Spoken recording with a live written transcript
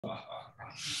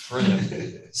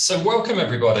Brilliant. So welcome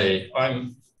everybody.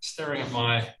 I'm staring at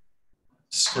my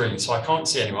screen, so I can't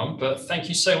see anyone, but thank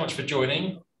you so much for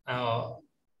joining our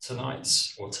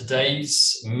tonight's or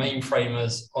today's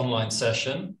Mainframers online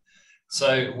session.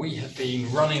 So we have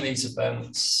been running these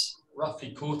events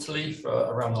roughly quarterly for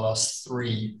around the last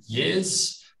 3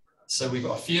 years. So we've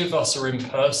got a few of us are in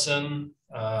person,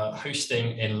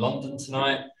 hosting in London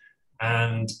tonight.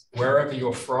 And wherever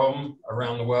you're from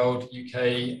around the world,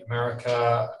 UK,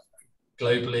 America,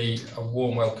 globally, a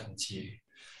warm welcome to you.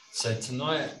 So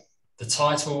tonight, the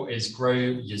title is Grow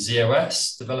Your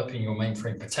ZOS, Developing Your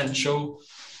Mainframe Potential.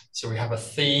 So we have a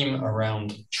theme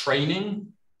around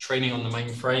training on the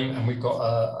mainframe, and we've got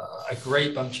a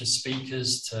great bunch of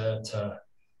speakers to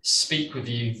speak with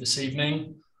you this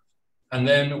evening. And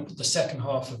then the second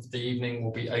half of the evening,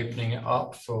 we'll be opening it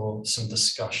up for some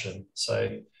discussion.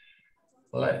 So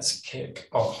let's kick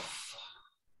off.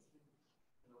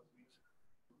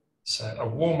 So a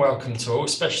warm welcome to all,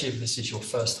 especially if this is your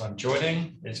first time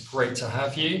joining. It's great to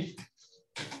have you.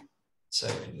 So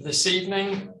this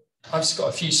evening, I've just got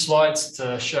a few slides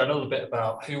to share a little bit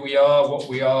about who we are, what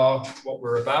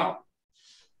we're about.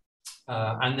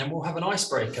 And then we'll have an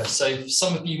icebreaker. So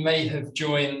some of you may have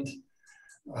joined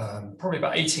probably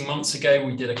about 18 months ago.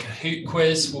 We did a Kahoot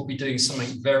quiz. We'll be doing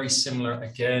something very similar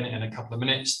again in a couple of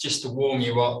minutes, just to warm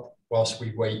you up whilst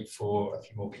we wait for a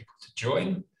few more people to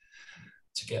join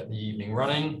to get the evening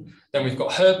running. Then we've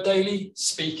got Daly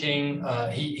speaking.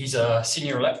 He's a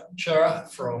senior lecturer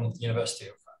from the University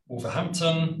of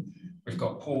Wolverhampton. We've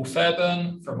got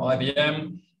Fairburn from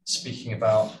IBM speaking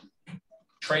about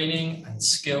training and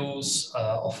skills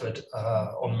offered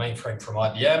on mainframe from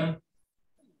IBM.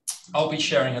 I'll be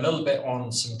sharing a little bit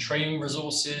on some training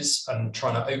resources and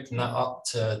trying to open that up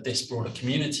to this broader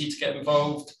community to get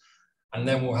involved. And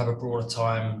then we'll have a broader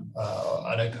time,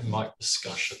 an open mic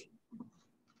discussion.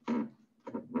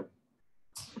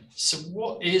 So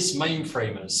what is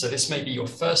Mainframers? So this may be your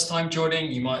first time joining.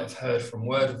 You might have heard from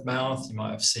word of mouth. You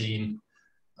might have seen,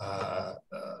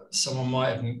 someone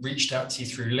might have reached out to you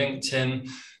through LinkedIn.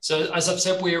 So as I've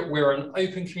said, we're an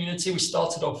open community. We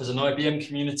started off as an IBM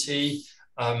community.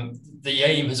 The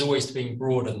aim has always been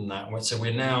broader than that. So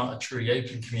we're now a truly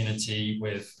open community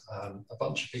with a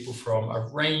bunch of people from a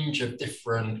range of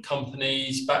different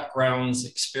companies, backgrounds,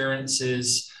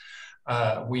 experiences.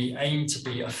 We aim to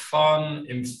be a fun,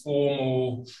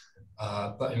 informal,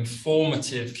 but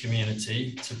informative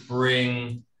community to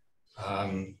bring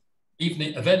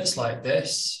evening events like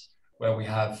this, where we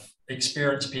have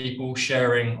experienced people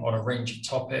sharing on a range of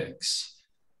topics.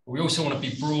 We also want to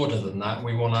be broader than that.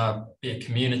 We want to be a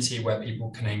community where people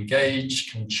can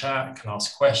engage, can chat, can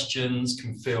ask questions,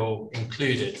 can feel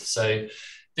included. So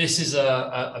this is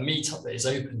a meetup that is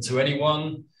open to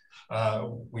anyone.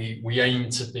 We aim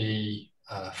to be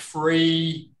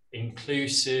free,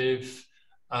 inclusive,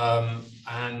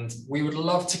 and we would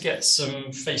love to get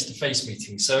some face-to-face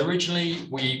meetings. So originally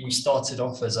we started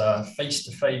off as a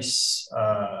face-to-face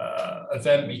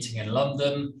event meeting in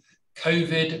London.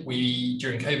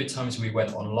 During COVID times, we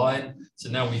went online. So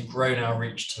now we've grown our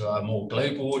reach to a more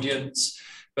global audience.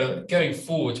 But going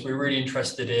forward, we're really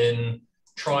interested in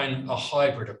trying a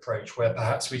hybrid approach where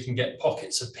perhaps we can get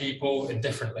pockets of people in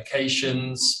different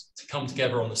locations to come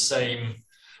together on the same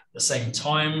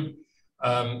time.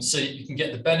 So you can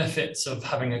get the benefits of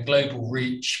having a global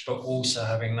reach, but also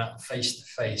having that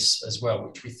face-to-face as well,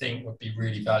 which we think would be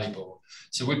really valuable.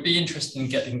 So we'd be interested in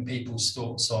getting people's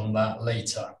thoughts on that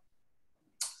later.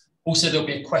 Also, there'll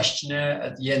be a questionnaire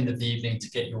at the end of the evening to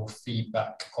get your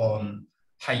feedback on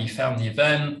how you found the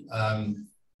event,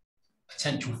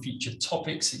 potential future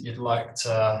topics that you'd like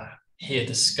to hear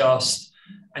discussed,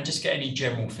 and just get any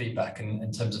general feedback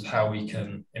in terms of how we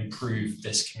can improve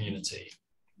this community.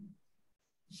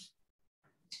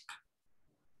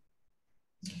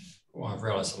 Oh, I've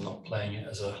realized I'm not playing it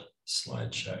as a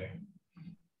slideshow.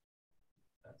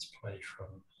 Let's play from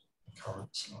the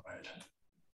current slide.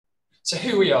 So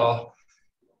who we are,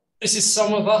 this is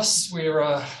some of us. We're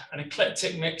an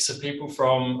eclectic mix of people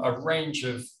from a range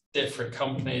of different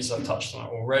companies. I've touched on it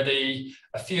already.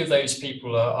 A few of those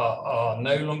people are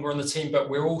no longer on the team, but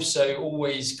we're also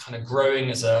always kind of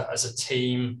growing as a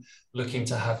team, looking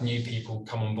to have new people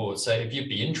come on board. So if you'd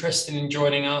be interested in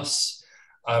joining us,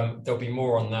 there'll be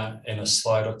more on that in a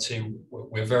slide or two.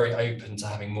 We're very open to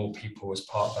having more people as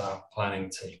part of our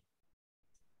planning team.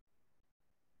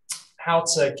 How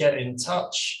to get in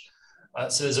touch.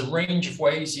 So there's a range of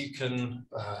ways you can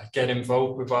get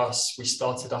involved with us. We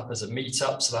started up as a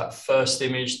meetup. So that first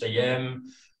image, the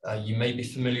M, You may be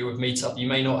familiar with Meetup. You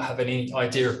may not have any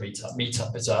idea of Meetup.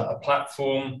 Meetup is a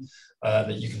platform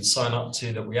that you can sign up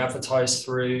to that we advertise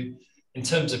through. In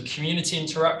terms of community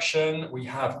interaction, we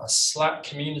have a Slack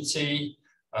community.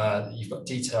 You've got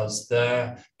details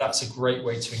there. That's a great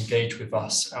way to engage with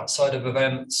us outside of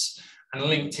events. And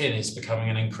LinkedIn is becoming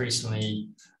an increasingly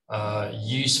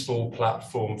useful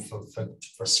platform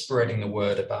for spreading the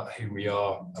word about who we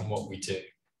are and what we do.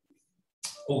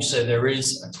 Also, there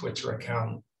is a Twitter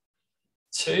account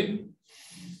too.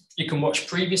 You can watch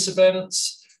previous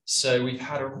events. So we've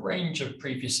had a range of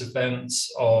previous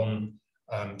events on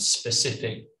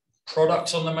specific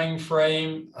products on the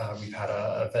mainframe. We've had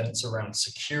events around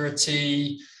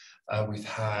security. We've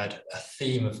had a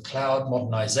theme of cloud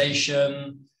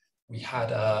modernization. We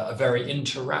had a very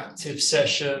interactive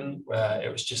session where it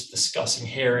was just discussing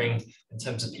hearing in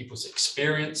terms of people's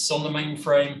experience on the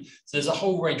mainframe. So there's a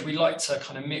whole range. We like to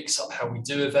kind of mix up how we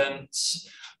do events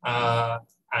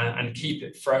and keep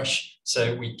it fresh.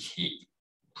 So we keep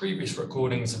previous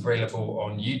recordings available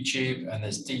on YouTube, and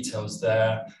there's details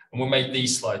there. And we'll make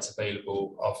these slides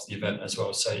available after the event as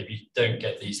well. So if you don't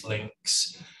get these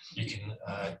links, you can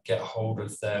get hold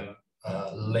of them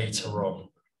later on.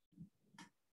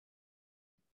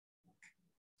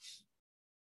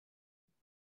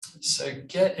 So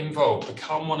get involved,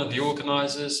 become one of the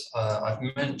organisers. I've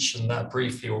mentioned that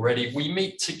briefly already. We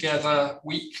meet together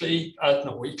weekly,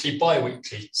 not weekly,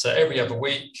 bi-weekly. So every other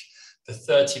week for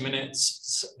 30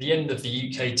 minutes, the end of the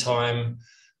UK time,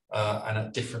 and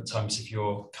at different times if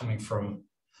you're coming from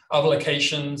other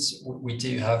locations. We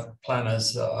do have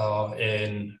planners that are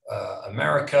in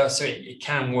America, so it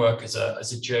can work as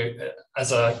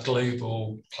a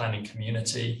global planning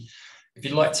community. If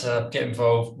you'd like to get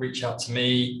involved, reach out to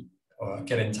me or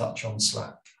get in touch on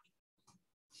Slack.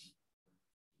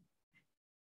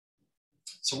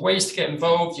 So ways to get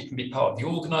involved: you can be part of the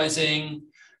organising,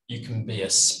 you can be a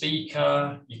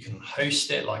speaker, you can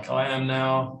host it like I am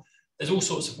now. There's all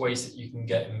sorts of ways that you can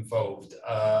get involved.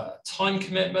 Time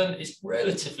commitment is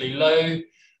relatively low.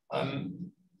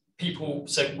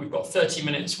 So we've got 30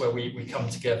 minutes where we come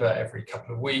together every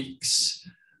couple of weeks.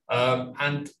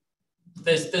 And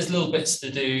there's little bits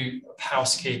to do of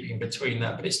housekeeping between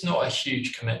that, but it's not a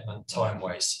huge commitment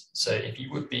time-wise. So if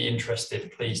you would be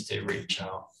interested, please do reach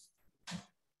out.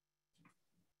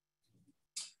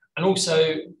 And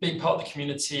also being part of the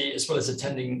community, as well as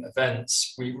attending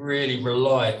events, we really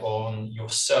rely on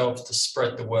yourself to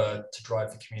spread the word, to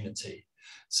drive the community.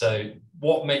 So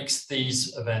what makes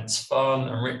these events fun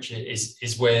and rich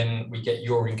is when we get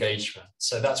your engagement.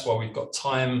 So that's why we've got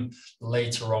time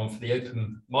later on for the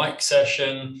open mic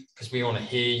session, because we want to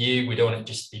hear you. We don't want it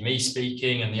just to be me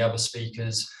speaking and the other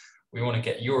speakers. We want to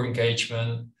get your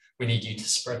engagement. We need you to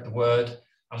spread the word.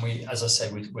 And we, as I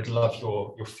say, we'd love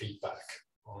your feedback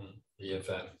on the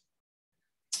event.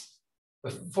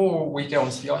 Before we go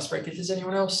on to the icebreaker, does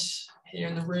anyone else here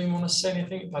in the room want to say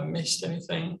anything? If I missed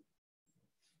anything?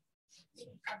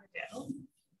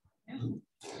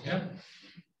 Yeah.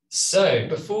 So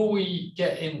before we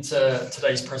get into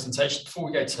today's presentation, before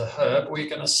we go to Herb, we're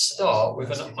going to start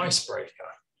with an icebreaker.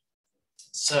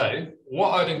 So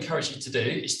what I'd encourage you to do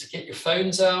is to get your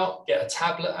phones out, get a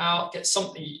tablet out, get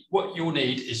something. What you'll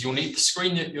need is you'll need the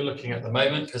screen that you're looking at the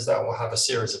moment, because that will have a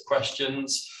series of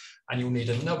questions, and you'll need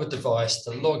another device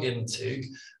to log into,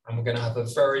 and we're going to have a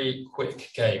very quick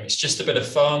game. It's just a bit of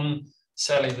fun,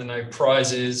 sadly there are no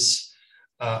prizes,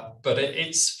 but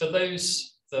it's for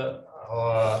those that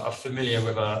are familiar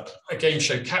with a game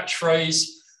show catchphrase.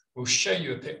 We'll show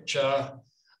you a picture,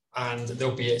 and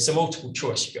it's a multiple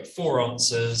choice. You get 4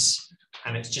 answers,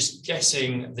 and it's just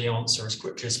guessing the answer as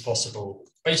quickly as possible.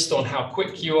 Based on how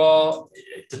quick you are,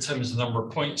 it determines the number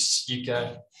of points you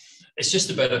get. It's just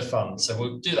a bit of fun. So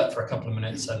we'll do that for a couple of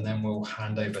minutes, and then we'll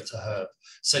hand over to Herb.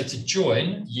 So to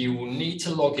join, you will need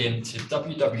to log in to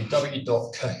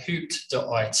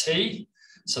www.kahoot.it.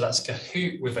 So that's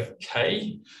Kahoot with a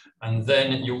K, and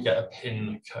then you'll get a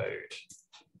PIN code.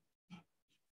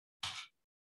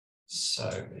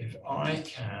 So if I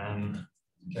can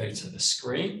go to the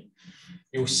screen,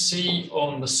 you'll see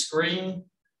on the screen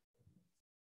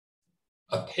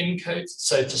a PIN code.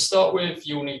 So to start with,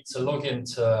 you'll need to log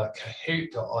into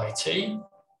kahoot.it,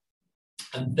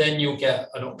 and then you'll get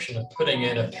an option of putting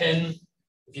in a PIN.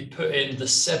 If you put in the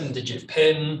 7-digit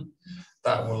PIN,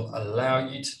 that will allow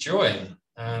you to join.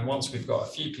 And once we've got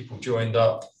a few people joined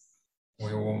up,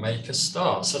 we will make a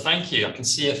start. So thank you. I can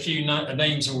see a few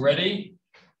names already.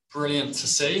 Brilliant to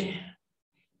see.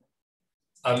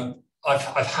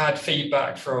 I've had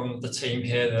feedback from the team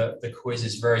here that the quiz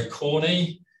is very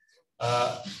corny.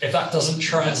 If that doesn't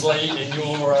translate in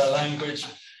your language,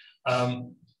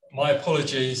 my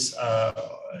apologies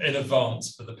in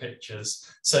advance for the pictures.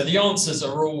 So the answers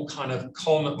are all kind of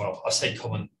common. Well, I say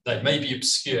common, they may be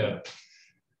obscure.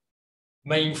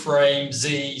 Mainframe,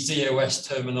 ZOS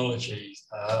terminology.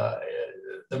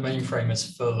 The mainframe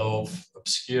is full of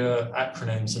obscure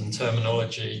acronyms and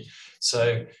terminology.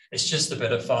 So it's just a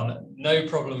bit of fun. No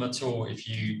problem at all if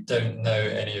you don't know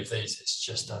any of these. It's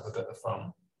just to have a bit of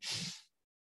fun.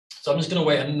 So I'm just going to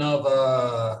wait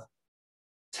another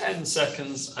 10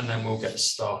 seconds and then we'll get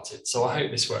started. So I hope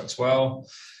this works well.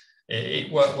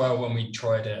 It worked well when we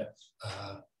tried it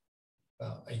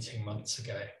about 18 months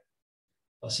ago.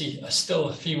 I see still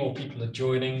a few more people are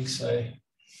joining, so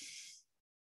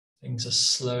things are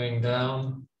slowing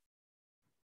down.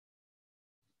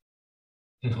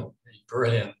 Not really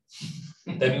brilliant.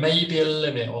 There may be a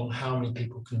limit on how many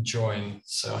people can join,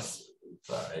 so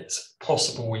it's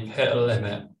possible we've hit a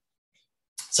limit.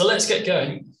 So let's get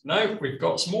going. No, we've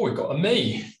got some more. We've got a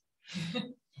me.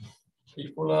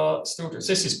 People are still doing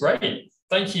this. Is great.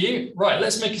 Thank you. Right,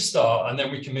 let's make a start, and then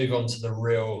we can move on to the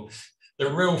real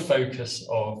focus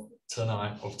of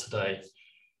tonight, of today.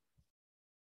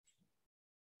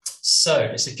 So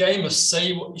it's a game of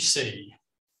say what you see.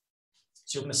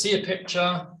 So you're going to see a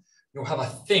picture. You'll have, I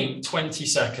think, 20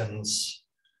 seconds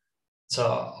to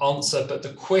answer, but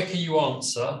the quicker you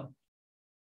answer,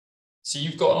 so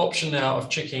you've got an option now of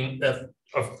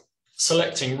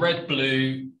selecting red,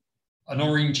 blue, an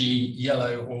orangey,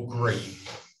 yellow, or green.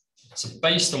 So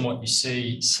based on what you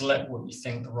see, select what you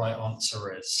think the right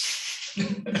answer is. I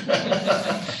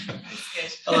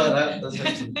like that. That's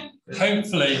excellent.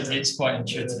 Hopefully it's quite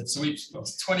intuitive. So we've got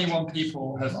 21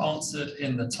 people have answered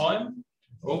in the time.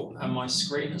 Oh, and my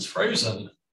screen has frozen.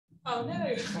 Oh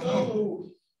no. Oh.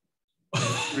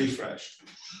 Refresh.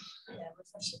 Yeah,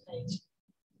 refresh the page.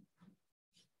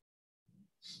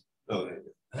 Oh,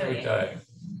 there we go.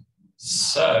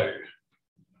 So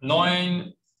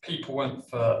 9 people went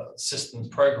for systems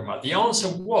programmer. The answer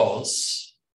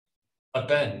was a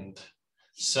bend.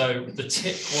 So the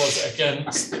tick was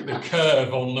against the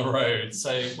curve on the road.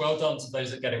 So well done to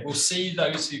those that get it. We'll see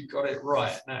those who got it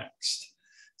right next.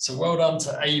 So well done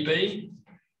to AB,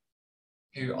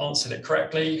 who answered it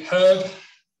correctly. Herb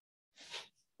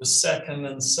was second,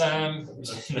 and Sam,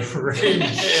 who's in the room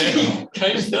here,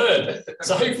 came third.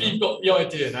 So hopefully you've got the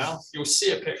idea now. You'll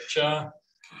see a picture.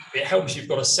 It helps you've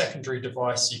got a secondary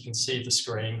device so you can see the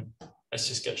screen. Let's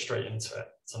just get straight into it.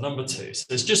 So number 2. So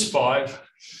there's just 5.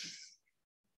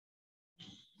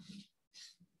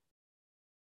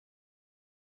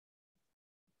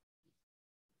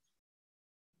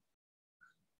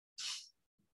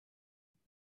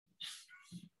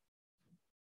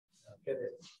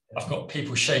 I've got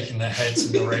people shaking their heads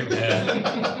in the room here.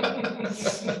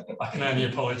 I can only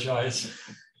apologise.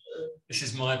 This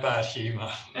is my bad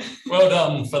humour. Well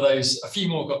done for those. A few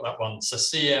more got that one. So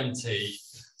CMT.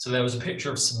 So there was a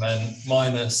picture of cement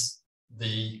minus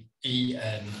the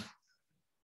EN.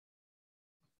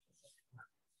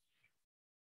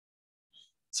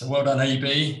 So well done,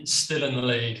 AB. Still in the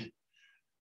lead.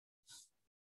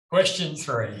 Question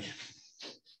 3.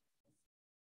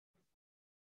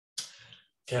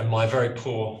 Again, my very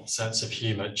poor sense of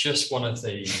humour. Just one of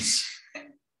these.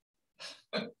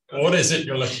 What is it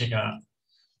you're looking at?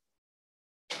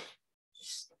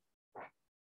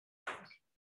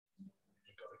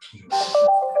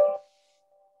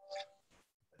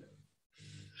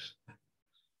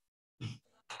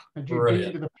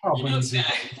 Brilliant.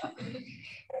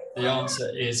 The answer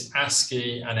is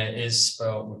ASCII, and it is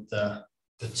spelled with the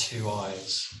 2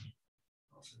 I's.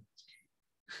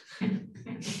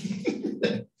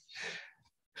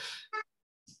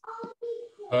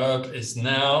 Herb is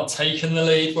now taking the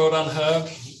lead. Well done, Herb.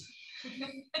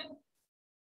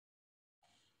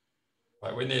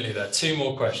 Right, we're nearly there. 2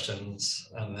 more questions,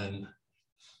 and then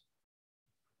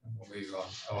we'll move on.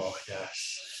 Oh,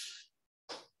 yes.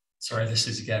 Sorry, this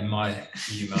is again my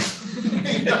humour.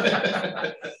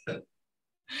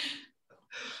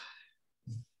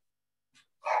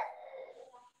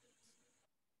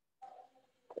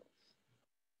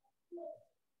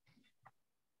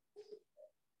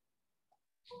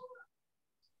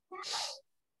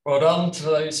 Well done to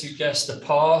those who guessed a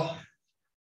par.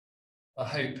 I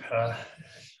hope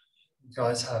you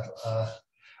guys have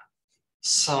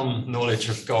some knowledge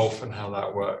of golf and how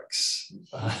that works.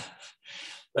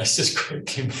 Let's just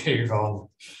quickly move on.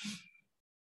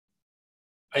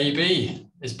 AB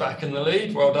is back in the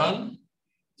lead. Well done.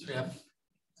 So we have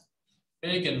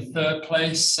Big in 3rd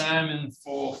place, Sam in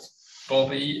 4th,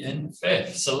 Bobby in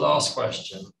 5th. So last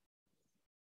question.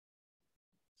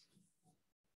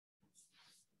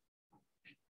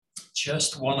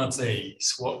 Just one of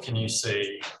these. What can you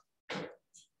see?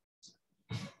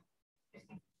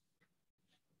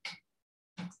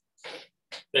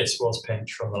 This was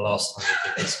pinched from the last time we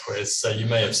did this quiz, so you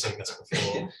may have seen this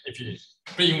before if you've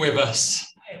been with us.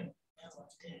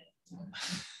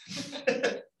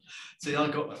 See, I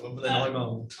got that one, but then I'm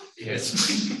old. Yes.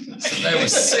 So there were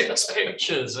 6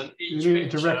 pictures, and each You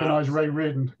need to picture- recognise Ray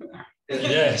Reardon.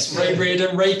 Yes, Ray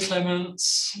Reardon, Ray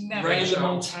Clements, No, Ray Ray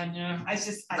LaMontagne, I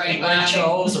just, I Ray think, Ray I think,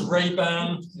 Charles, and Ray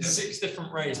Ban. Yeah. 6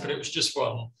 different Rays, but it was just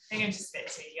one. I think I'm just a bit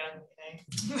too young,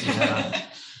 you know. Yeah.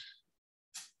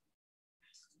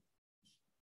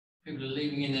 People are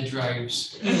leaving in their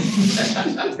droves.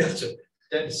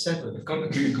 37, I've gone to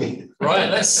Google. Right,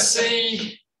 let's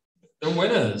see the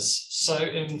winners. So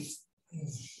in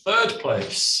 3rd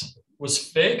place was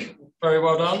Fig. Very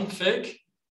well done, Fig.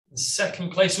 In 2nd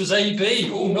place was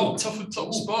AB. Oh, knocked off the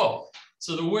top spot.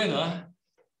 So the winner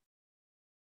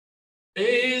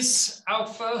is our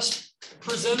first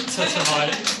presenter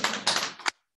tonight.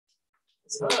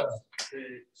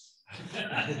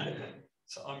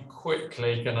 So I'm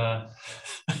quickly gonna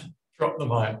drop the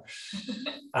mic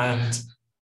and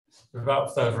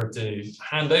without further ado,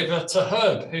 hand over to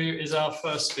Herb, who is our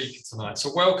first speaker tonight.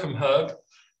 So welcome, Herb.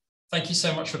 Thank you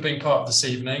so much for being part of this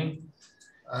evening.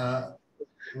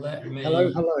 Let me,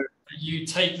 hello. You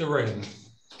take the ring.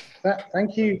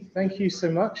 Thank you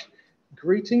so much.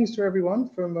 Greetings to everyone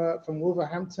from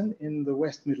Wolverhampton in the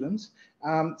West Midlands.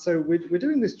 So we're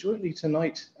doing this jointly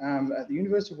tonight at the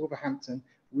University of Wolverhampton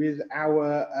with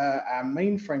our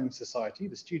mainframe society,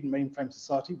 the Student Mainframe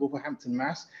Society, Wolverhampton,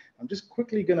 Mass. I'm just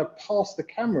quickly going to pass the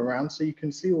camera around so you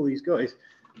can see all these guys.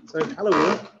 So hello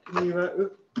all. Can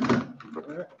you, hang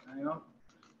on.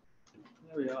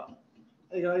 There we are.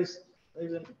 Hey guys.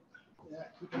 Yeah,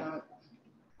 keep an eye.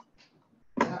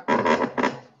 Yeah.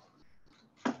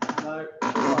 No.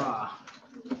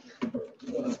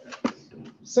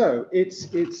 So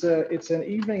it's an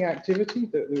evening activity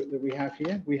that we have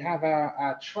here. We have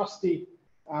our trusty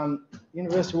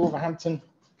University of Wolverhampton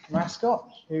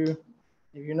mascot, who,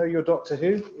 if you know your Doctor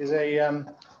Who, is an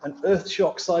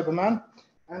Earthshock Cyberman.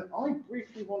 And I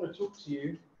briefly want to talk to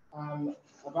you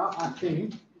about our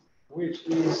theme, which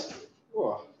is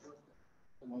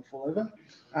someone fall over,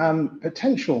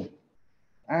 potential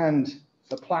and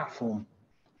the platform.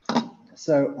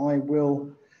 So I will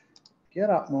get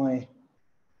up my,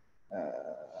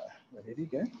 where did he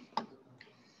go?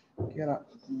 Get up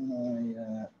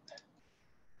my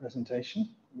presentation,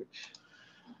 which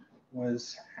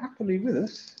was happily with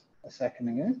us a second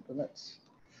ago, but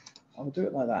I'll do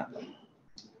it like that.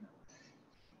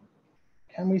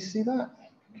 Can we see that?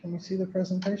 Can we see the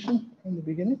presentation in the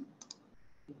beginning?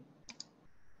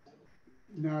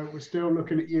 No, we're still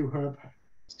looking at you, Herb.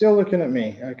 Still looking at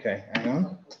me. Okay, hang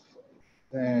on.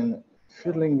 Then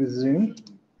fiddling with Zoom.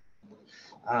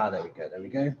 Ah, there we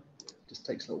go. Just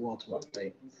takes a little while to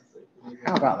update.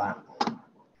 How about that?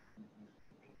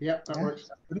 Yep, that works.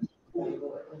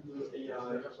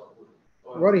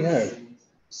 Righty-ho.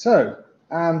 So,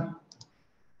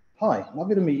 hi,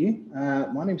 lovely to meet you.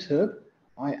 My name's Herb.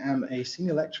 I am a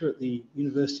senior lecturer at the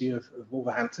University of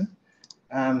Wolverhampton.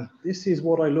 This is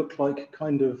what I look like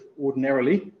kind of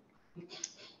ordinarily.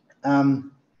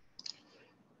 One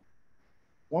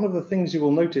of the things you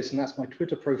will notice, and that's my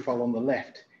Twitter profile on the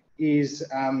left, is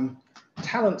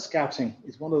talent scouting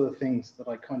is one of the things that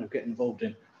I kind of get involved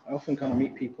in. I often kind of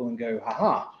meet people and go,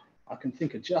 haha, I can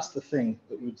think of just the thing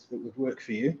that would work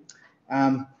for you.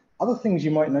 Other things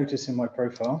you might notice in my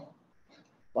profile,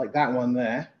 like that one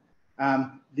there,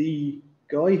 the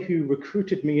guy who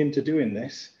recruited me into doing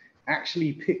this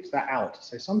actually picked that out.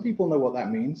 So some people know what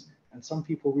that means and some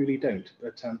people really don't.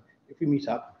 But if we meet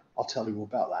up, I'll tell you all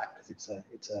about that because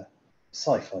it's a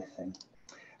sci-fi thing.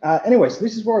 Anyway, so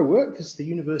this is where I work. This is the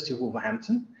University of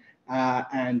Wolverhampton.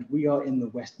 And we are in the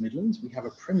West Midlands. We have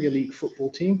a Premier League football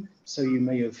team. So you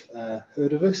may have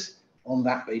heard of us on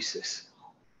that basis.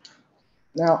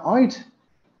 Now, I'd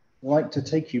like to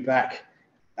take you back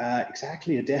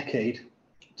exactly a decade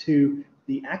to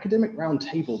the academic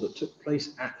roundtable that took place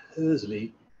at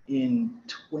Hursley in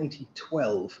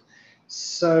 2012.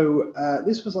 So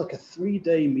this was like a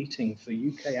 3-day meeting for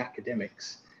UK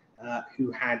academics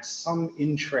who had some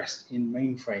interest in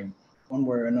mainframe one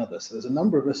way or another. So there's a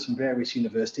number of us from various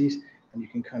universities, and you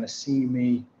can kind of see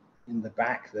me in the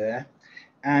back there.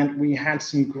 And we had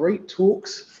some great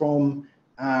talks from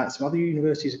some other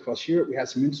universities across Europe. We had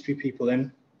some industry people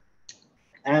in.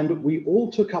 And we all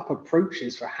took up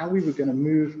approaches for how we were going to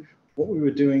move what we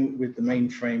were doing with the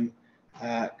mainframe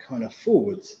kind of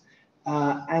forwards.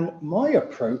 And my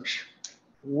approach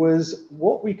was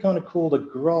what we kind of called a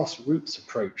grassroots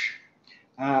approach,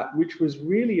 which was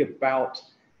really about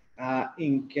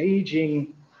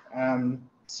engaging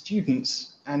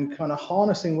students and kind of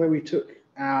harnessing where we took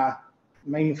our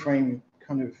mainframe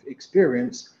kind of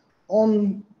experience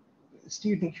on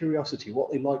student curiosity,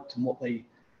 what they liked and what they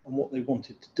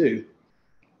wanted to do.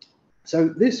 So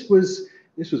this was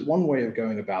one way of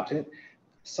going about it.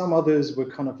 Some others were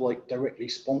kind of like directly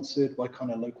sponsored by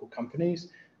kind of local companies,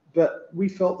 but we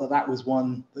felt that that was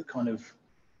one that kind of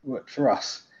worked for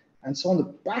us. And so on the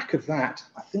back of that,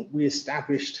 I think we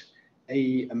established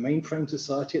a mainframe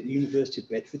society at the University of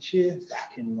Bedfordshire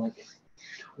back in like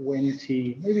maybe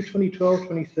 2012,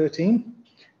 2013.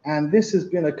 And this has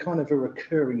been a kind of a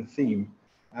recurring theme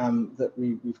that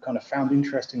we've kind of found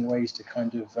interesting ways to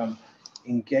kind of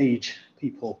engage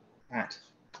people at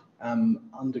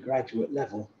undergraduate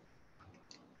level.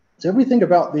 So if we think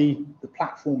about the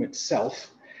platform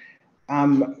itself,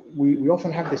 we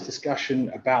often have this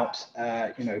discussion about,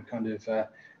 you know, kind of,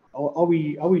 are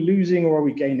we losing or are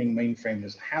we gaining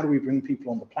mainframers? How do we bring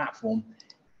people on the platform?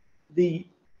 The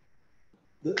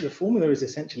formula is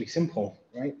essentially simple,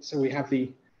 right? So we have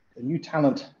the new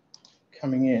talent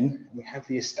coming in, we have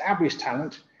the established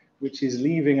talent, which is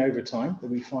leaving over time, that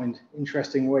we find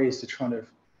interesting ways to try to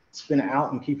spin it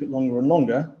out and keep it longer and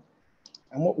longer.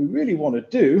 And what we really want to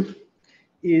do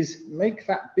is make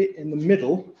that bit in the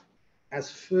middle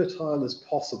as fertile as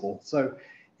possible. So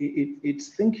it's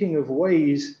thinking of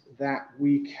ways that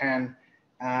we can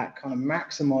kind of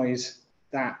maximize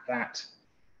that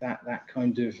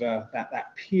kind of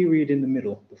that period in the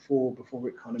middle before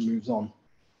it kind of moves on.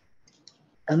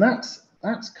 And that's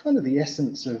kind of the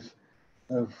essence of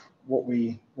what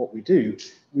we do.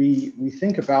 We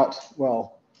think about,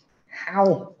 well,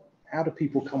 how do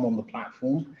people come on the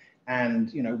platform,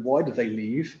 and you know, why do they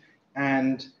leave?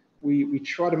 And we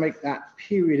try to make that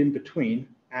period in between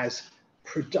as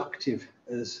productive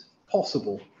as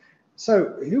possible.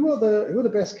 So who are the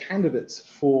best candidates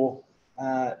for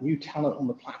new talent on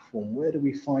the platform? Where do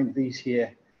we find these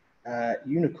here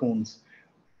unicorns?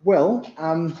 Well,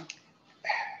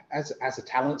 as a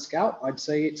talent scout, I'd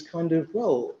say it's kind of,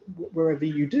 well, wherever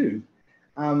you do.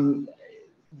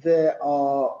 There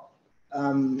are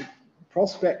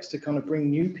prospects to kind of bring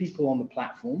new people on the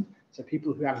platform, so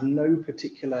people who have no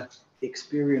particular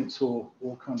experience or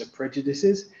kind of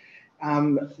prejudices.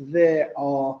 There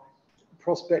are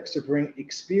prospects to bring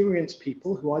experienced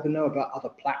people who either know about other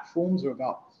platforms or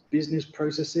about business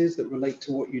processes that relate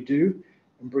to what you do,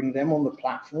 and bring them on the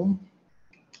platform.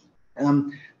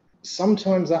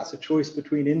 Sometimes that's a choice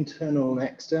between internal and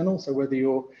external. So whether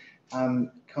you're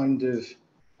kind of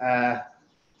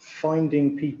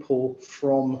finding people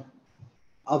from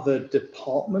other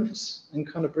departments and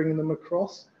kind of bringing them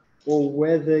across, or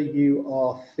whether you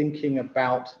are thinking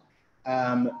about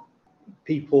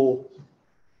people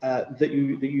that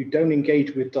you don't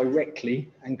engage with directly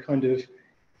and kind of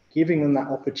giving them that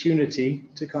opportunity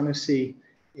to kind of see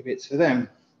if it's for them.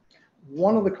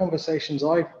 One of the conversations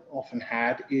I've often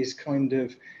had is kind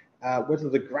of whether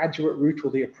the graduate route or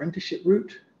the apprenticeship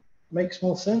route makes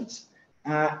more sense.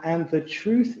 And the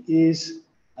truth is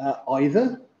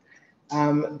either.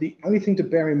 The only thing to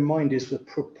bear in mind is the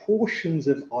proportions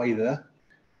of either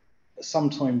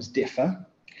sometimes differ,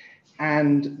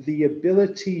 and the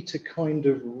ability to kind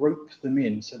of rope them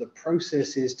in. So the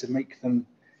process is to make them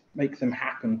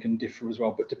happen can differ as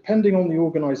well. But depending on the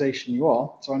organization you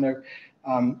are, so I know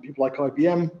people like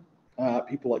IBM,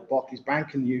 people like Barclays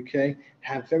Bank in the UK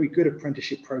have very good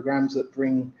apprenticeship programs that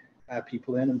bring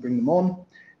people in and bring them on.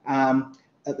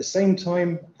 At the same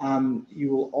time, you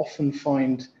will often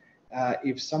find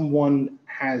if someone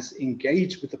has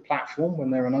engaged with the platform when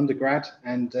they're an undergrad,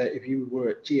 and if you were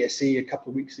at GSE a couple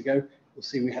of weeks ago, you'll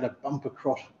see we had a bumper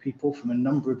crop of people from a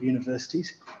number of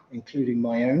universities, including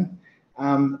my own,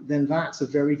 then that's a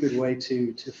very good way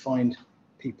to find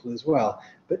people as well.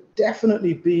 But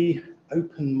definitely be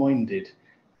open-minded.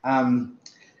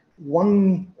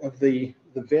 One of the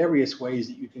various ways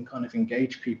that you can kind of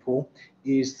engage people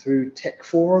is through tech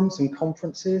forums and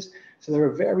conferences. So there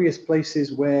are various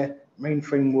places where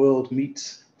mainframe world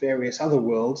meets various other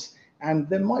worlds, and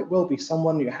there might well be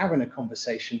someone you're having a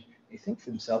conversation, you think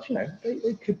for themselves, you know,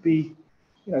 they could be,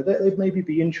 you know, they'd maybe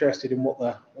be interested in what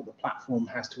the platform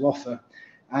has to offer.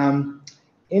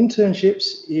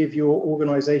 Internships, if your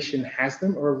organization has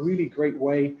them, are a really great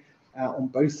way on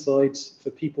both sides for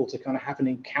people to kind of have an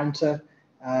encounter,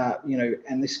 you know,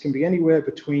 and this can be anywhere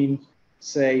between,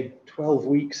 say, 12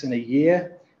 weeks and a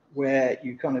year, where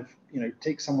you kind of, you know,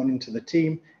 take someone into the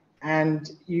team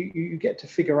and you get to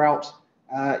figure out,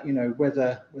 you know,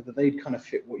 whether they kind of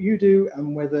fit what you do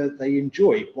and whether they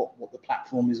enjoy what the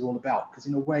platform is all about, because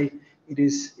in a way it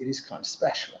is kind of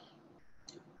special.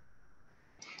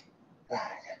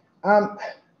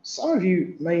 Some of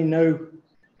you may know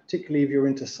particularly if you're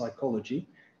into psychology.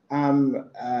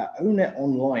 ONET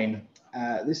Online,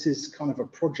 this is kind of a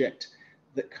project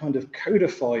that kind of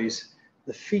codifies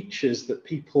the features that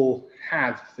people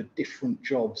have for different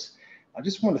jobs. I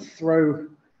just want to throw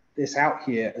this out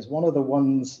here as one of the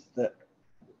ones that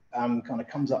kind of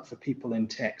comes up for people in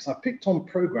tech. So I picked on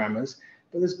programmers,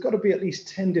 but there's got to be at least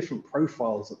 10 different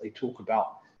profiles that they talk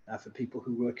about for people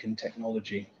who work in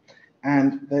technology.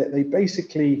 And they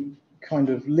basically kind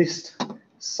of list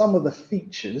some of the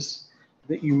features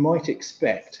that you might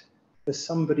expect for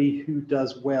somebody who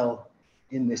does well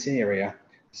in this area.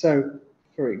 So,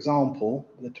 for example,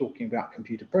 they're talking about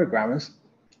computer programmers.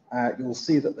 You'll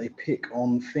see that they pick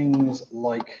on things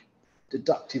like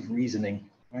deductive reasoning,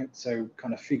 right? So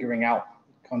kind of figuring out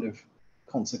kind of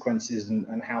consequences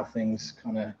and how things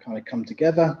kind of come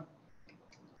together.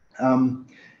 And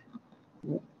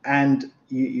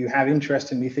you have,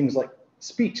 interestingly, things like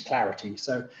speech clarity.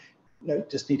 So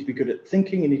just need to be good at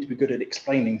thinking, you need to be good at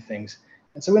explaining things.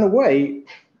 And so in a way,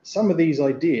 some of these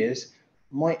ideas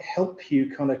might help you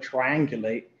kind of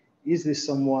triangulate, is this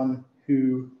someone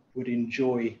who would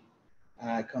enjoy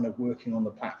kind of working on the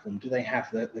platform? Do they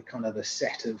have the kind of the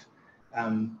set of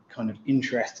kind of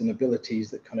interests and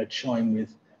abilities that kind of chime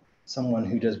with someone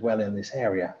who does well in this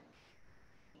area?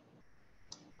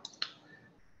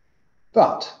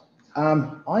 But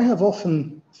I have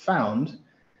often found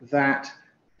that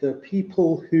the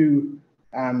people who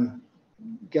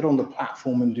get on the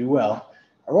platform and do well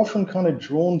are often kind of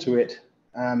drawn to it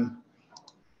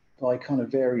by kind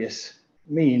of various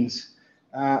means.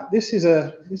 This is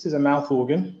a mouth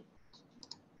organ,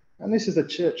 and this is a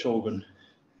church organ.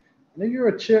 And if you're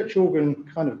a church organ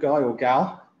kind of guy or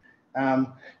gal,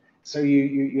 so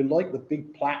you like the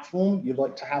big platform, you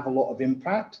like to have a lot of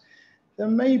impact,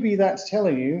 then maybe that's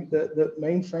telling you that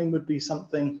mainframe would be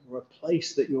something, or a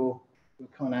place that you're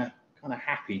kind of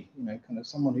happy, kind of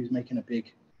someone who's making a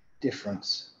big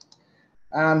difference.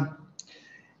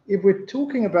 If we're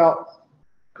talking about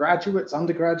graduates,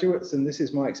 undergraduates, and this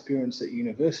is my experience at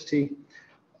university,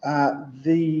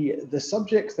 the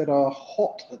subjects that are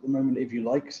hot at the moment, if you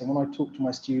like, so when I talk to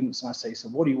my students and I say, so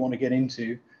what do you want to get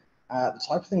into? The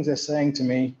type of things they're saying to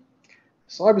me,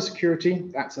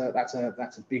 cybersecurity, that's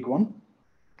a big one.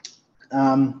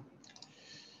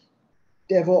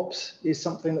 DevOps is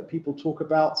something that people talk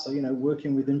about. So,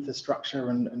 working with infrastructure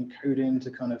and coding to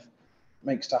kind of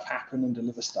make stuff happen and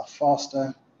deliver stuff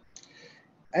faster.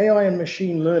 AI and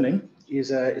machine learning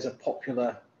is a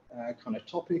popular kind of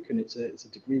topic, and it's a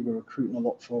degree we're recruiting a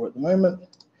lot for at the moment.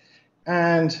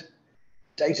 And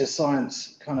data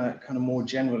science kind of more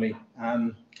generally.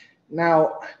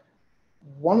 Now,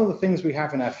 one of the things we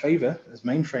have in our favor as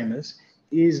mainframers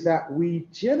is that we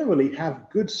generally have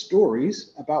good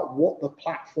stories about what the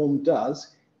platform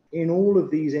does in all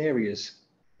of these areas.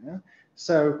 Yeah?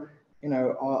 So,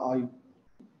 I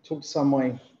talk to some of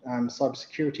my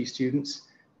cybersecurity students,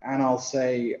 and I'll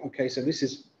say, okay, so this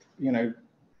is, the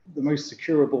most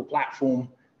secureable platform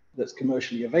that's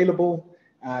commercially available.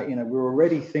 We're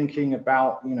already thinking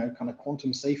about, kind of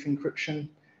quantum safe encryption.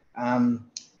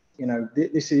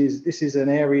 This is an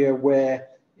area where,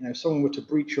 if someone were to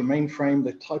breach your mainframe,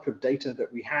 the type of data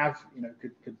that we have,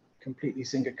 could completely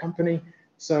sink a company.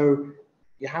 So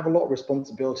you have a lot of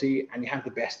responsibility, and you have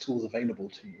the best tools available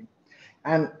to you.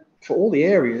 And for all the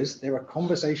areas, there are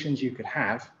conversations you could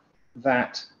have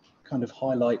that kind of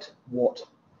highlight what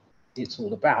it's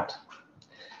all about.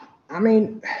 I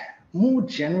mean, more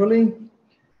generally,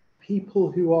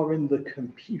 people who are in the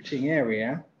computing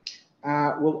area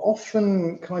will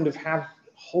often kind of have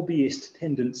hobbyist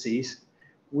tendencies,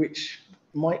 which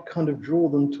might kind of draw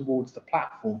them towards the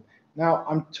platform. Now,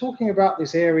 I'm talking about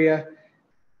this area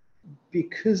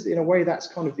because in a way that's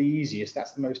kind of the easiest,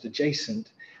 that's the most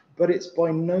adjacent, but it's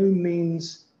by no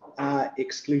means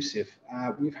exclusive.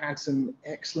 We've had some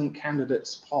excellent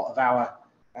candidates part of our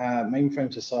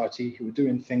mainframe society who are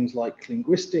doing things like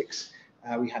linguistics.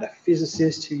 We had a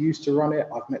physicist who used to run it.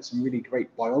 I've met some really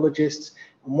great biologists.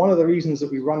 And one of the reasons that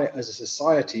we run it as a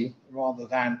society rather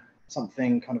than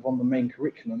something kind of on the main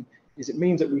curriculum is it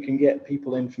means that we can get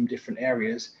people in from different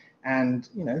areas. And,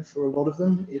 for a lot of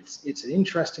them, it's an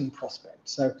interesting prospect.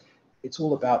 So it's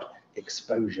all about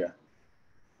exposure.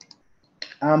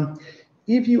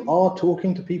 If you are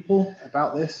talking to people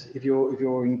about this, if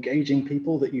you're engaging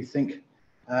people that you think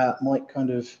might kind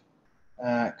of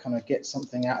get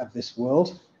something out of this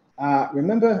world,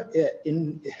 remember,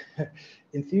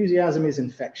 enthusiasm is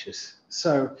infectious.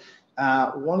 So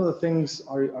one of the things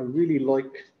I really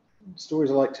like, stories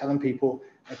I like telling people,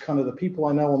 are kind of the people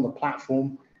I know on the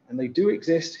platform, and they do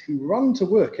exist, who run to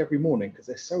work every morning because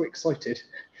they're so excited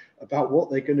about what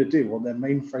they're going to do on their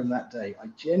mainframe that day. I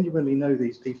genuinely know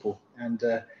these people, and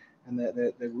they're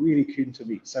really keen to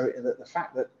meet. So the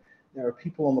fact that there are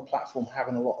people on the platform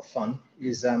having a lot of fun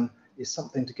is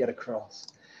something to get across.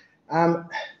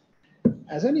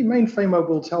 As any mainframer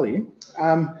will tell you,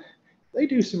 they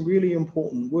do some really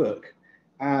important work.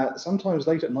 Sometimes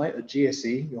late at night at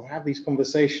GSE, you'll have these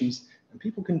conversations and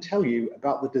people can tell you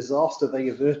about the disaster they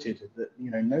averted that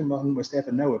no one must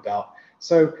ever know about.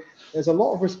 So there's a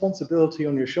lot of responsibility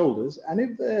on your shoulders. And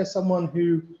if there's someone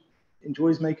who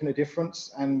enjoys making a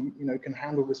difference and can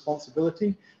handle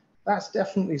responsibility, that's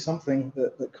definitely something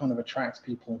that kind of attracts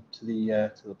people to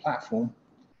the platform.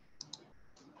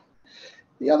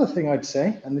 The other thing I'd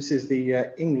say, and this is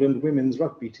the England women's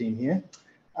rugby team here,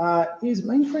 is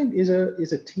Mainframe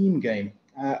is a team game.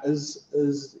 As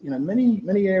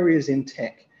many areas in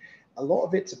tech, a lot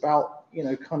of it's about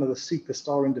kind of the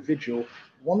superstar individual.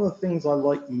 One of the things I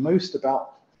like most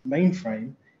about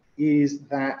Mainframe is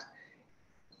that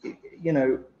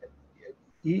you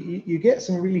get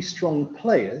some really strong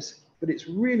players, but it's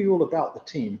really all about the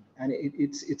team, and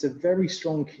it's a very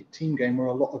strong team game where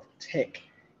a lot of tech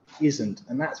isn't,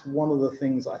 and that's one of the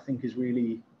things I think is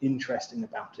really interesting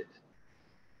about it.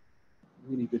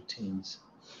 Really good teams.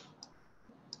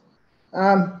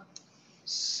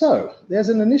 So there's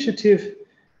an initiative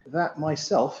that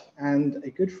myself and a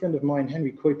good friend of mine,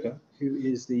 Henry Kuiper, who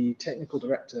is the technical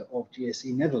director of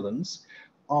GSE Netherlands,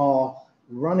 are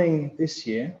running this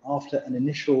year after an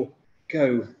initial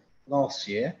go last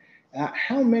year.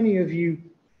 How many of you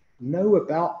know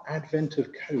about Advent of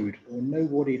Code or know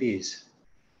what it is?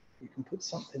 You can put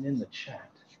something in the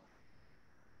chat.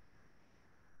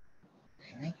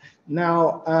 Okay.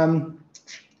 Now,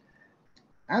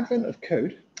 Advent of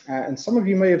Code, and some of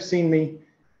you may have seen me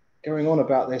going on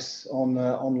about this on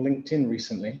LinkedIn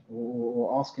recently,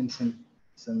 or asking some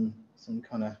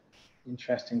kind of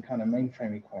interesting kind of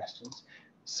mainframing questions.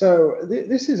 So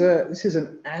this is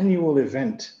an annual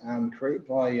event created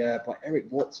by Eric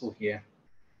Watzel here,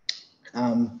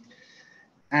 and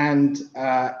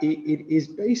it is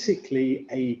basically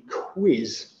a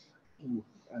quiz. Ooh,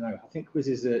 I know, I think quiz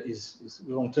is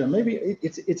the wrong term. Maybe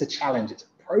it's a challenge. It's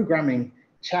a programming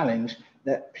challenge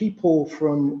that people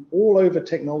from all over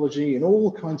technology and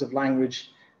all kinds of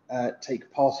language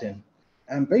take part in.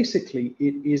 And basically,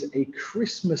 it is a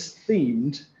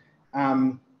Christmas-themed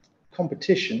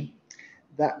competition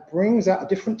that brings out a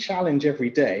different challenge every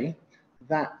day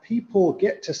that people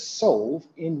get to solve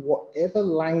in whatever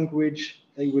language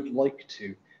they would like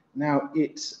to. Now,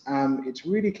 it's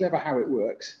really clever how it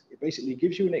works. It basically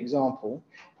gives you an example,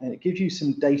 and it gives you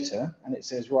some data, and it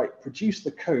says, right, produce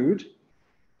the code,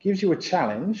 gives you a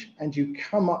challenge, and you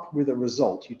come up with a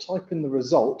result. You type in the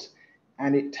result,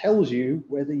 and it tells you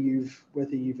whether you've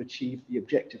achieved the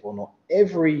objective or not.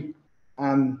 Every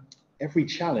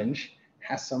challenge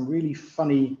has some really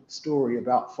funny story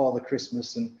about Father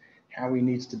Christmas and how he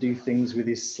needs to do things with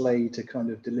his sleigh to kind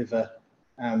of deliver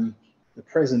the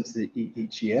presents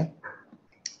each year.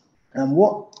 And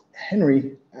what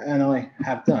Henry and I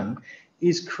have done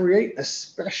is create a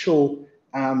special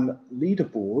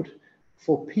leaderboard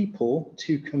for people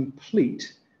to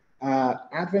complete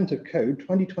Advent of Code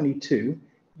 2022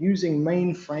 using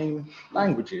mainframe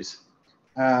languages.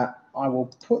 I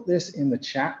will put this in the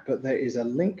chat, but there is a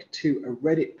link to a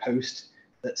Reddit post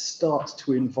that starts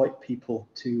to invite people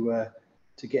to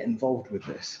get involved with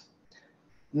this.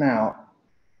 Now,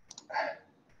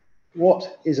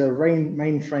 what is a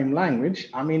mainframe language?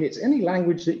 I mean, it's any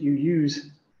language that you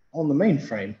use on the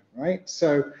mainframe, right?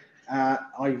 So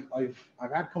I've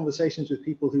had conversations with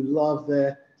people who love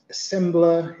their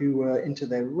assembler, who are into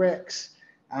their Rex,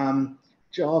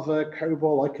 Java,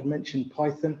 COBOL, I could mention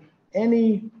Python.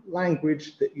 Any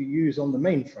language that you use on the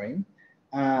mainframe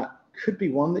could be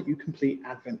one that you complete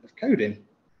Advent of Code in.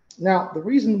 Now, the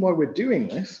reason why we're doing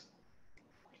this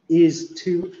is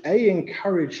to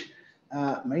encourage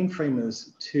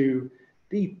mainframers to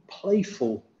be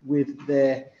playful with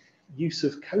their use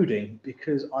of coding,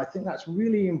 because I think that's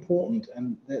really important,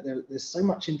 and there's so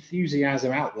much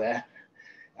enthusiasm out there,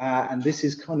 and this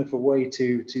is kind of a way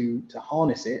to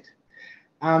harness it.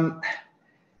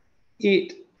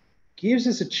 It gives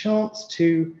us a chance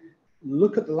to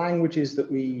look at the languages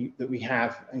that we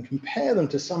have and compare them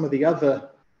to some of the other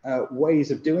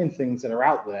ways of doing things that are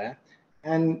out there,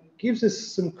 and gives us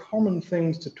some common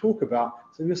things to talk about.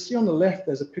 So you'll see on the left,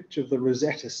 there's a picture of the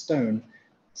Rosetta Stone.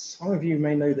 Some of you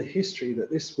may know the history that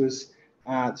this was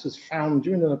found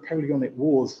during the Napoleonic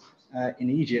Wars in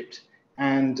Egypt,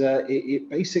 and it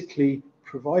basically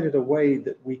provided a way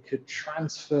that we could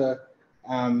transfer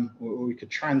or we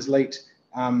could translate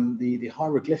the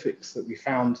hieroglyphics that we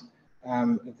found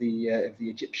of the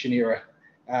Egyptian era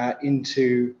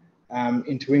into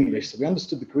English. So we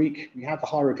understood the Greek, we had the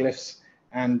hieroglyphs,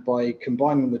 and by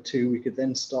combining the two, we could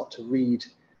then start to read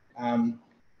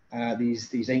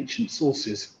these ancient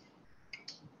sources.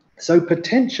 So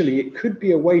potentially it could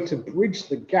be a way to bridge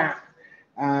the gap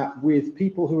with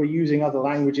people who are using other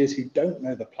languages who don't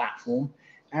know the platform,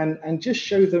 and just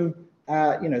show them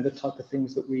the type of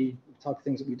things that we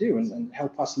do, and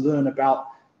help us learn about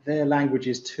their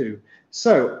languages too.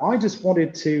 So I just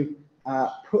wanted to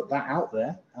put that out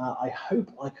there. I hope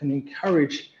I can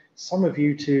encourage some of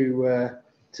you to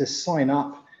sign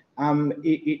up.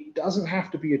 It doesn't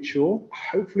have to be a chore.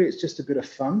 Hopefully it's just a bit of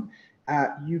fun.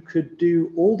 You could go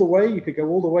all the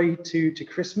way to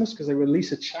Christmas, because they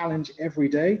release a challenge every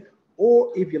day.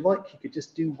 Or if you like, you could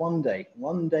just do one day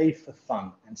for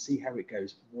fun and see how it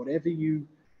goes. Whatever you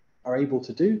are able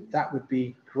to do, that would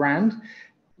be grand.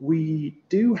 We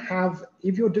do have,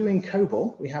 if you're doing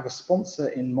COBOL, we have a sponsor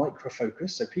in Micro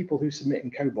Focus. So people who submit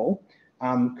in COBOL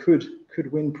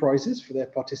could win prizes for their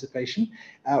participation.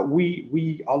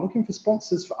 We are looking for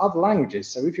sponsors for other languages.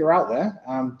 So if you're out there,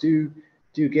 do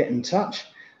get in touch.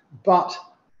 But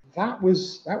that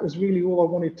was really all I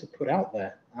wanted to put out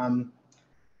there.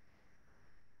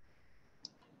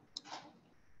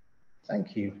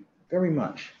 Thank you very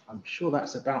much. I'm sure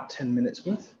that's about 10 minutes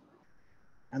worth.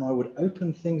 And I would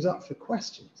open things up for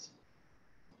questions.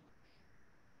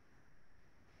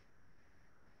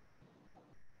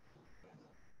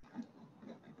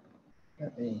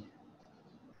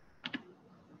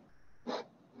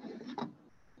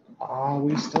 Are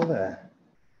we still there?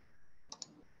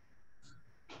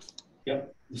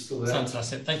 Yep, you're still there.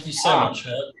 Fantastic. Thank you so much,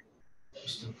 Herb.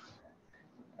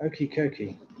 Okie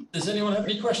dokie. Does anyone have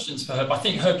any questions for Herb? I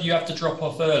think, Herb, you have to drop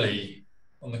off early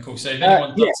on the call. So if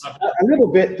anyone does have a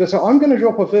little bit. So I'm going to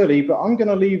drop off early, but I'm going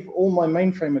to leave all my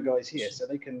mainframer guys here so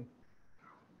they can,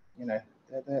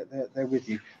 they're with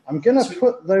you. I'm going to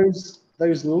put those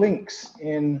links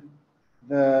in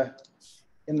the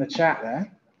chat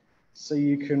there, so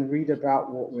you can read about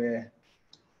what we're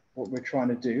trying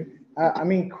to do. I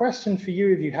mean, question for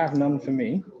you if you have none for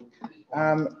me.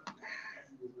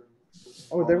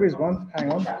 Oh, there is one. Hang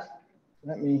on.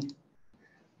 Let me.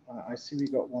 I see we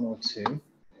got one or two.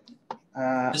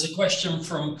 There's a question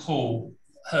from Paul.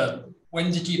 Herb,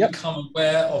 when did you become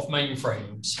aware of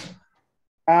mainframes?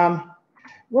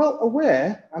 Well,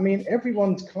 aware. I mean,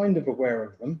 everyone's kind of aware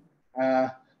of them.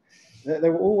 They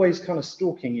were always kind of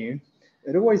stalking you.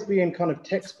 It'd always be in kind of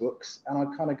textbooks, and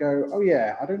I'd kind of go, oh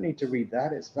yeah, I don't need to read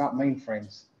that. It's about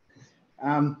mainframes.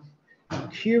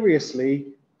 Curiously,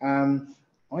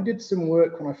 I did some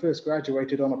work when I first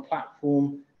graduated on a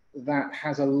platform that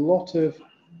has a lot of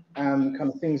kind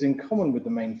of things in common with the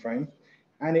mainframe.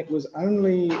 And it was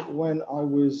only when I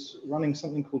was running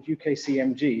something called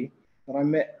UKCMG that I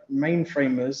met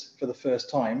mainframers for the first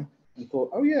time and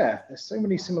thought, oh yeah, there's so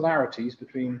many similarities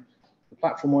between the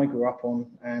platform I grew up on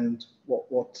and what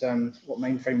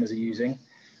mainframers are using.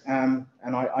 And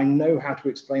I know how to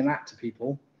explain that to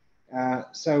people.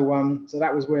 So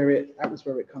that was where it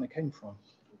kind of came from.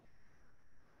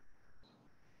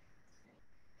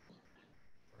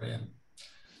 Brilliant.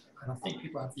 And I think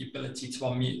people have the ability to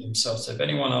unmute themselves. So if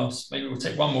anyone else, maybe we'll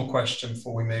take one more question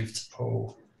before we move to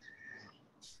Paul.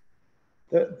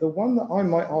 The one that I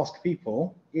might ask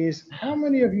people is, how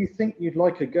many of you think you'd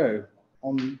like a go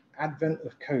on Advent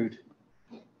of Code?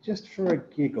 Just for a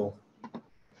giggle.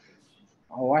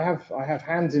 Oh, I have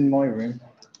hands in my room.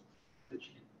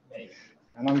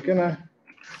 And I'm gonna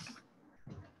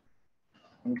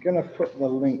put the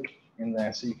link in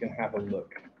there so you can have a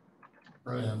look.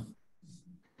 Brilliant.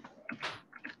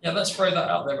 Yeah, let's throw that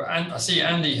out there. And I see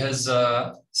Andy has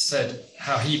said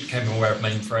how he became aware of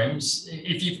mainframes.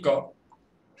 If you've got,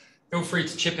 feel free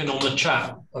to chip in on the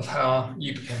chat of how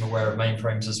you became aware of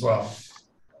mainframes as well.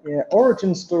 Yeah,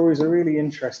 origin stories are really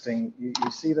interesting. You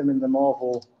see them in the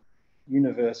Marvel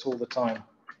universe all the time.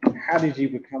 How did you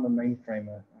become a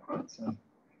mainframer? Some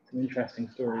interesting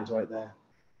stories right there.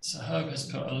 So Herb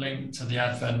has put a link to the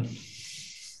Advent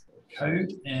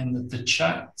code in the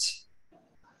chat.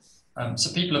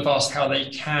 So people have asked how they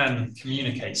can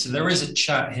communicate. So there is a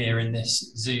chat here in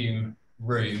this Zoom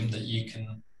room that you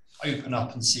can open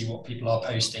up and see what people are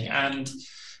posting. And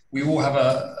we will have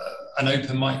an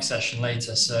open mic session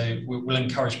later. So we'll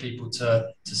encourage people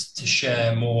to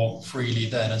share more freely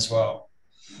then as well.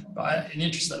 But in the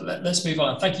interest of that, let's move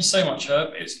on. Thank you so much,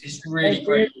 Herb. It's really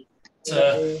great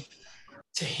to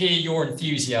hear your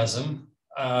enthusiasm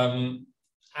and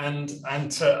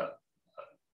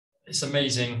it's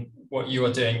amazing what you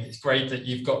are doing. It's great that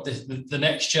you've got the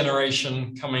next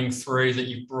generation coming through, that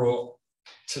you've brought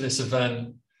this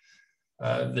event,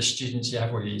 the students you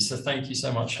have with you. So thank you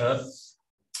so much, Herb.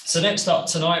 So next up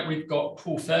tonight, we've got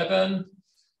Paul Fairburn.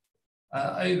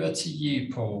 Over to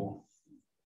you, Paul.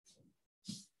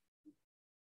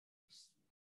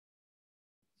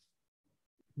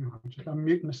 I'm just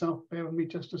unmuting myself. Bear with me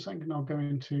just a second. I'll go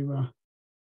into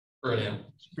Brilliant.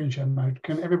 screen share mode.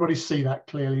 Can everybody see that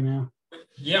clearly now?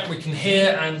 Yeah, we can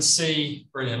hear and see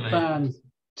brilliantly.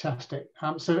 Fantastic.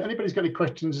 So anybody's got any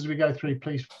questions as we go through,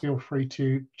 please feel free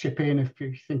to chip in if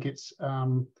you think it's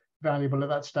valuable at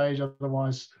that stage.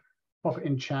 Otherwise, pop it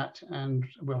in chat and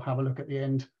we'll have a look at the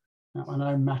end. I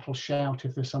know Matt will shout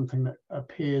if there's something that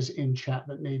appears in chat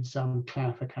that needs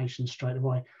clarification straight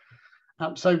away.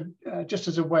 Just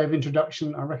as a way of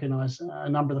introduction, I recognise a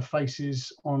number of the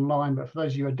faces online, but for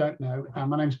those of you who don't know,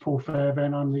 my name's Paul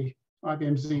Fairburn. I'm the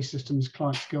IBMZ Systems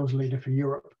Client Skills Leader for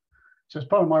Europe. So as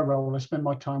part of my role, I spend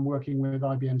my time working with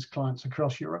IBM's clients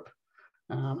across Europe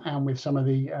and with some of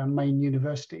the main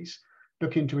universities,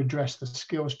 looking to address the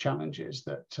skills challenges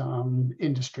that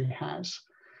industry has.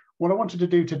 What I wanted to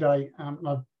do today,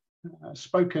 I've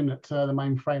spoken at the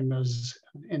mainframers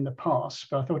in the past,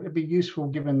 but I thought it'd be useful,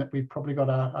 given that we've probably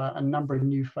got a number of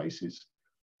new faces,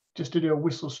 just to do a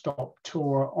whistle-stop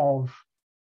tour of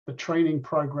the training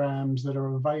programs that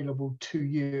are available to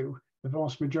you, the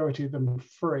vast majority of them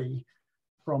free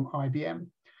from IBM.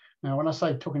 Now, when I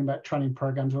say talking about training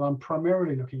programs, what I'm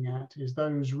primarily looking at is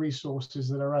those resources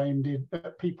that are aimed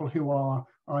at people who are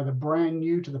either brand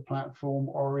new to the platform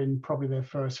or in probably their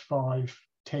first 5-10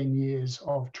 years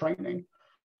of training.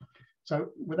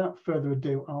 So without further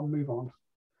ado, I'll move on.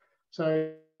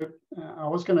 So I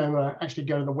was going to actually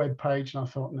go to the web page, and I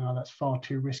thought, no, that's far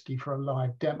too risky for a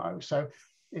live demo. So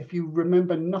if you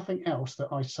remember nothing else that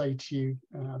I say to you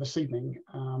this evening,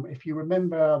 if you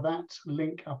remember that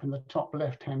link up in the top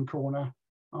left-hand corner,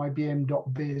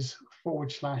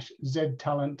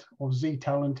 ibm.biz/ztalent or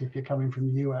ztalent if you're coming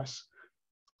from the US,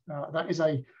 that is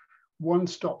a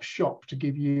one-stop shop to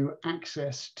give you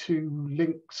access to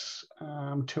links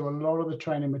to a lot of the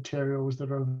training materials that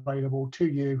are available to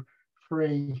you,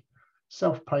 free,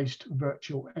 self-paced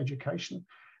virtual education.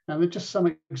 Now, they're just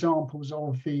some examples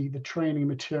of the training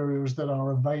materials that are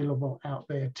available out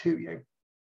there to you.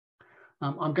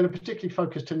 I'm going to particularly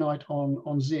focus tonight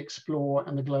on Z Explore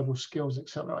and the Global Skills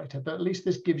Accelerator, but at least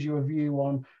this gives you a view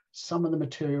on some of the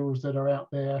materials that are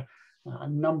out there. A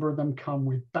number of them come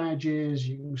with badges.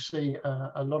 You can see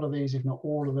a lot of these, if not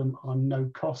all of them, are no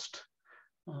cost.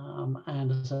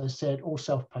 And as I said, all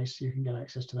self-paced, so you can get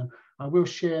access to them. I will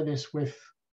share this with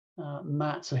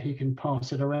Matt so he can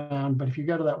pass it around, but if you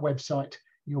go to that website,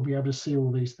 you'll be able to see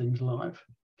all these things live.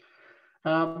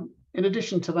 In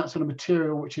addition to that sort of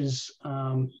material, which is,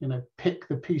 pick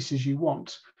the pieces you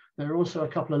want, there are also a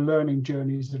couple of learning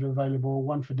journeys that are available,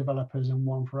 one for developers and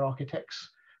one for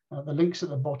architects. The links at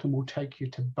the bottom will take you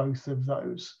to both of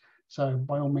those. So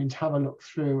by all means, have a look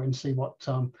through and see what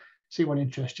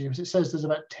interests you. As it says, there's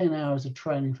about 10 hours of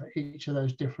training for each of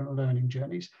those different learning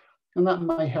journeys. And that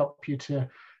may help you to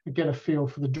get a feel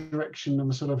for the direction and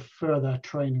the sort of further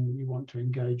training that you want to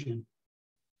engage in.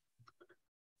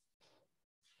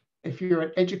 If you're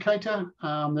an educator,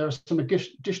 there are some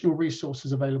additional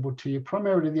resources available to you,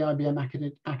 primarily the IBM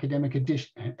Academic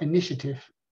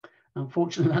Initiative.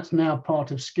 Unfortunately, that's now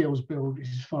part of Skills Build, which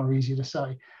is far easier to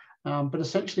say. But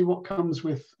essentially what comes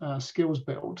with Skills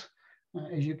Build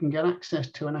is you can get access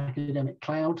to an academic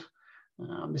cloud.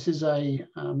 This is a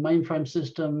mainframe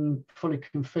system fully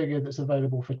configured that's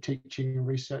available for teaching and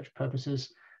research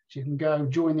purposes. So you can go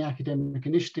join the academic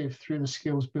initiative through the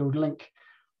Skills Build link,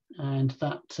 and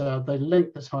that the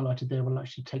link that's highlighted there will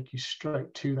actually take you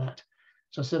straight to that.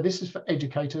 So this is for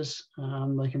educators.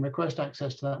 They can request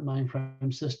access to that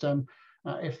mainframe system.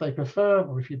 If they prefer,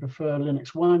 or if you prefer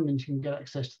Linux 1, then you can get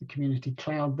access to the community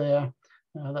cloud there.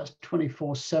 That's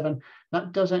 24/7.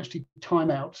 That does actually time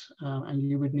out, and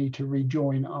you would need to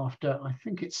rejoin after, I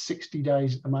think it's 60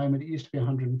 days at the moment. It used to be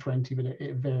 120, but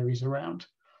it varies around.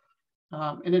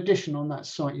 In addition, on that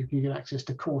site, you can get access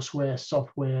to courseware,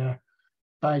 software,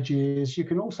 badges. You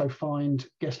can also find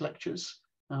guest lectures,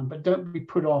 but don't be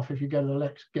put off if you go to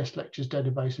the guest lectures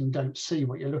database and don't see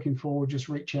what you're looking for. Just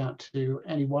reach out to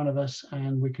any one of us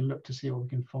and we can look to see what we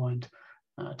can find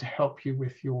to help you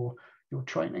with your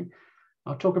training.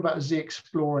 I'll talk about Z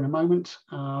Explore in a moment,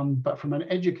 but from an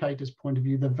educator's point of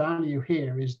view, the value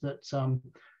here is that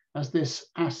as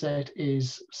this asset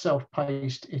is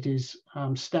self-paced, it is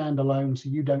standalone, so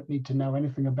you don't need to know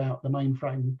anything about the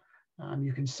mainframe.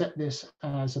 You can set this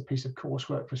as a piece of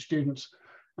coursework for students,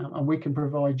 and we can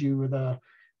provide you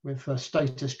with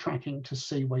status tracking to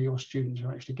see where your students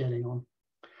are actually getting on.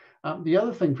 The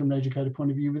other thing from an educator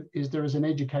point of view is there is an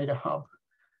educator hub.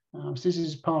 So this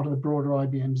is part of the broader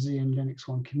IBM Z and Linux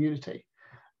One community.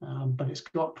 But it's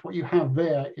got, what you have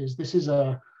there is, this is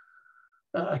a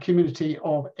community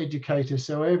of educators.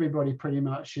 So everybody pretty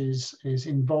much is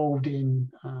involved in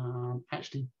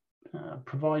actually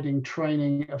providing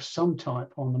training of some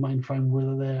type on the mainframe,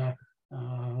 whether they're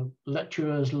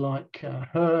lecturers like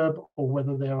Herb, or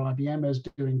whether they're IBMers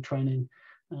doing training,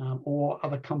 or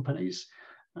other companies.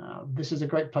 This is a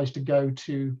great place to go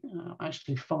to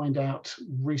actually find out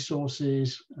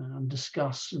resources,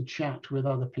 discuss and chat with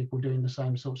other people doing the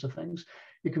same sorts of things.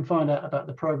 You can find out about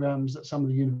the programs that some of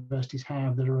the universities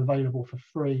have that are available for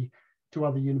free to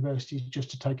other universities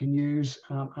just to take and use,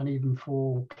 and even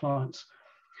for clients.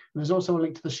 And there's also a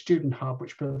link to the Student Hub,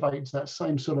 which provides that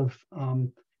same sort of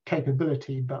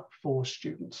capability, but for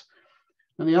students.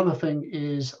 And the other thing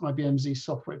is IBM Z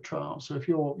software trials. So if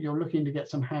you're looking to get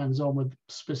some hands-on with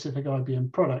specific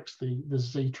IBM products, the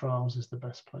Z trials is the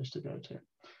best place to go to.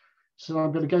 So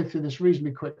I'm going to go through this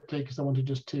reasonably quickly because I wanted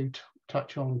just to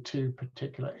touch on 2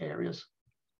 particular areas.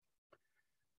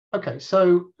 Okay,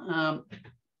 so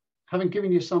having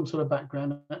given you some sort of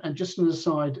background, and just an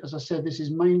aside, as I said, this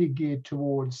is mainly geared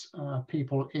towards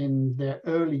people in their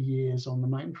early years on the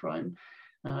mainframe.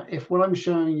 If what I'm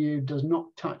showing you does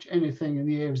not touch anything in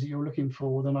the areas that you're looking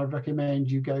for, then I'd recommend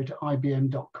you go to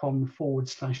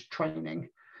ibm.com/training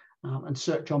and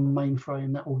search on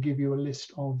mainframe. That will give you a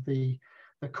list of the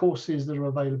courses that are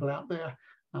available out there.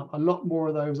 A lot more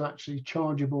of those actually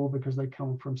chargeable because they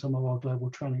come from some of our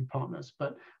global training partners,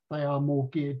 but they are more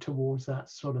geared towards that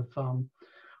sort of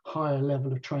higher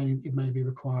level of training that may be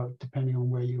required depending on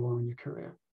where you are in your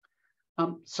career.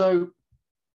 So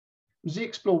Z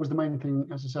Explore was the main thing,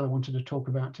 as I said, I wanted to talk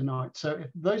about tonight. So if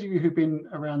those of you who've been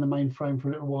around the mainframe for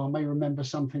a little while may remember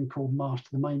something called Master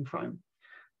the Mainframe,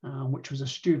 which was a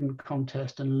student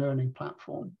contest and learning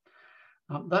platform.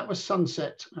 That was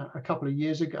sunset a couple of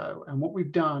years ago, and what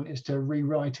we've done is to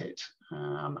rewrite it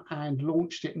and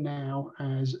launched it now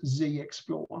as Z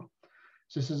Explore.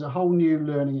 So this is a whole new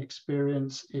learning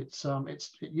experience. It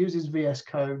uses VS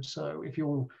Code, so if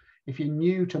you're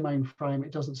new to mainframe,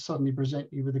 it doesn't suddenly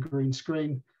present you with a green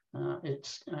screen.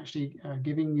 It's actually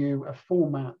giving you a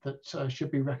format that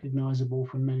should be recognizable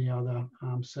from many other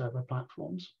server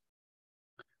platforms.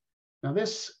 Now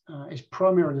this is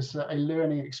primarily a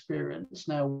learning experience.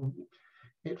 Now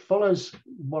it follows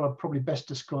what I'd probably best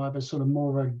describe as sort of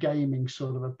more of a gaming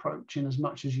sort of approach, in as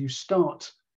much as you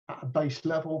start at a base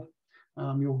level,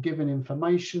 you're given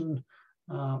information,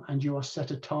 and you are set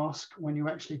a task. When you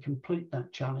actually complete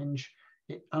that challenge,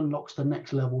 it unlocks the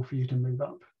next level for you to move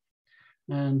up.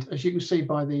 And as you can see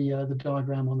by the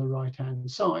diagram on the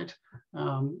right-hand side,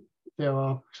 there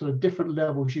are sort of different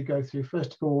levels you go through.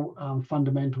 First of all,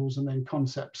 fundamentals, and then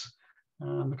concepts.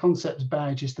 The concepts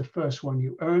badge is the first one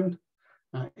you earn.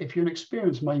 If you're an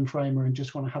experienced mainframer and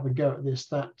just want to have a go at this,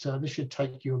 this should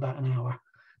take you about an hour.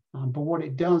 But what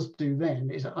it does do then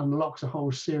is it unlocks a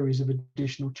whole series of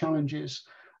additional challenges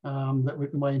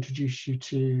that may introduce you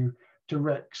to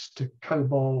Rex, to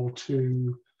COBOL,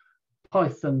 to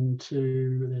Python,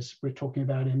 to this. We're talking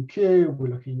about MQ. We're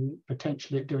looking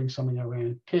potentially at doing something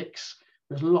around kicks.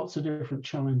 There's lots of different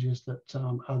challenges that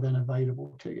are then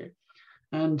available to you.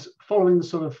 And following the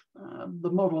sort of the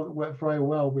model that worked very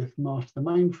well with Master the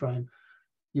Mainframe,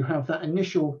 you have that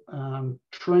initial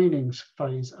training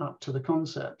phase up to the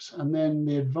concepts, and then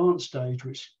the advanced stage,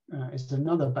 which is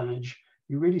another badge.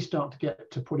 You really start to get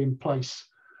to put in place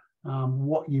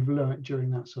what you've learned during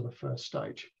that sort of first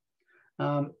stage.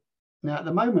 Now, at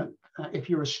the moment, if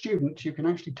you're a student, you can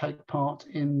actually take part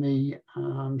in the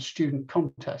student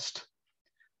contest.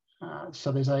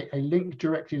 So there's a link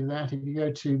directly to that. If you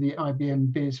go to the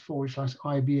IBM Biz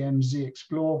 /IBM Z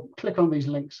Explore, click on these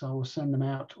links, I will send them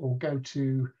out, or go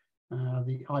to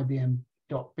the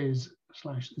IBM.biz/Z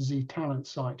Talent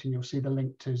site, and you'll see the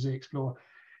link to Z Explore.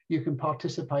 You can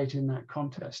participate in that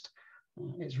contest.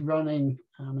 It's running,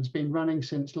 it's been running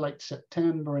since late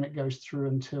September, and it goes through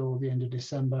until the end of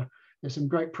December. There's some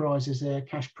great prizes there,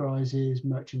 cash prizes,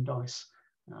 merchandise.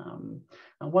 And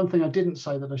one thing I didn't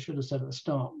say that I should have said at the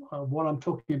start, what I'm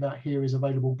talking about here is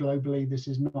available globally. This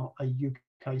is not a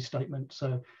UK statement.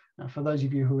 So for those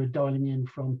of you who are dialing in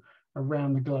from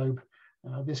around the globe,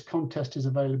 this contest is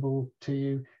available to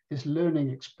you. This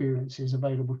learning experience is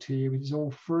available to you. It is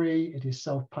all free. It is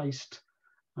self-paced.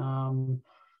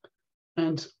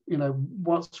 And, you know,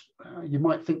 whilst you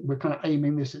might think we're kind of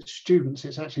aiming this at students,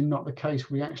 it's actually not the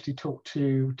case. We actually talk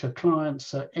to clients.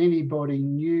 So anybody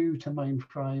new to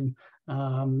mainframe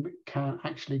can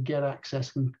actually get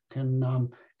access and can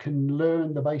can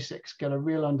learn the basics, get a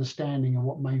real understanding of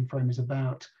what mainframe is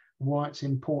about, why it's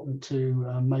important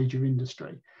to major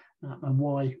industry, and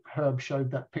why Herb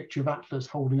showed that picture of Atlas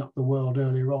holding up the world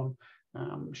earlier on,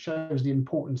 shows the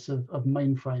importance of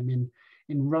mainframe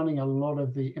in running a lot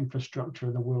of the infrastructure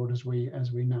of the world as we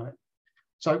know it.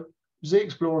 So Z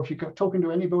Explorer, if you're talking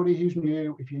to anybody who's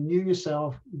new, if you're new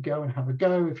yourself, go and have a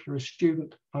go. If you're a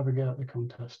student, have a go at the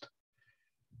contest.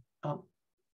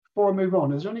 Before I move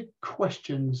on, is there any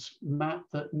questions, Matt,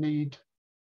 that need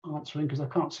answering? Because I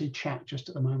can't see chat just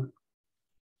at the moment.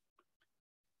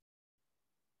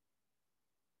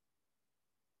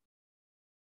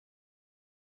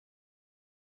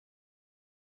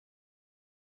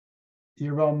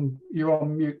 You're on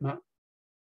mute, Matt.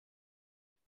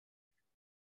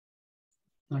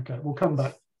 Okay, we'll come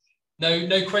back.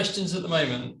 No questions at the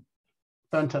moment.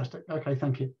 Fantastic. Okay,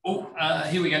 thank you. Oh,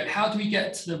 here we go. How do we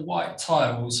get to the white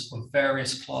tiles of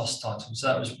various class titles?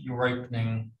 That was your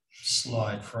opening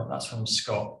slide. That's from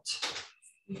Scott.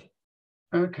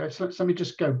 Okay, so let me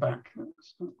just go back.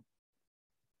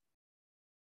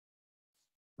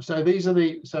 So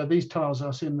these tiles, I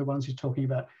assume the ones you're talking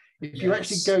about. If you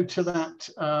actually go to that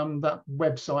that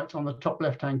website on the top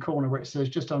left-hand corner where it says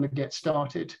just under Get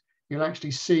Started, you'll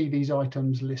actually see these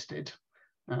items listed.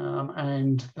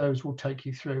 And those will take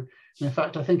you through. And in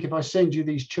fact, I think if I send you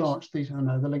these charts, the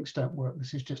links don't work.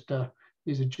 This is just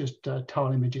these are just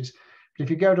tile images. But if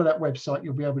you go to that website,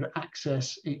 you'll be able to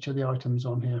access each of the items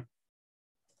on here.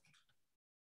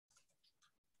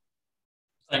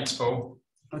 Thanks, Paul.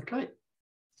 Okay,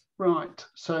 right.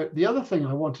 So the other thing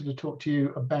I wanted to talk to you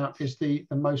about is the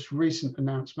most recent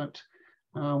announcement,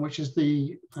 which is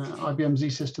the IBM Z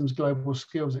Systems Global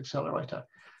Skills Accelerator.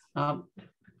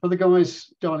 For the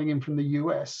guys dialing in from the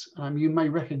US, you may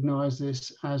recognize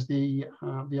this as the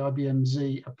IBM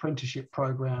Z apprenticeship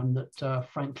program that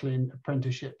Franklin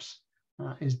Apprenticeships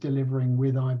is delivering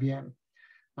with IBM.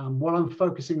 What I'm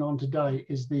focusing on today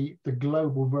is the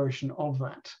global version of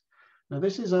that. Now,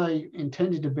 this is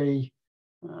intended to be,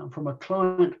 from a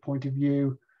client point of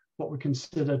view, what we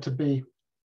consider to be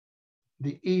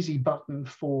the easy button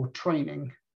for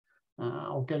training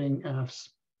or getting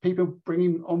people,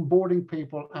 onboarding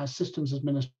people as systems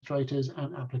administrators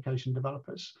and application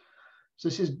developers. So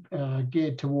this is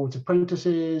geared towards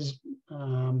apprentices,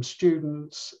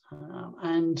 students,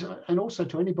 and also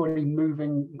to anybody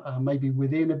moving maybe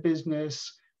within a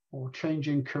business or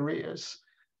changing careers.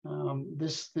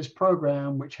 This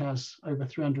program, which has over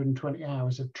 320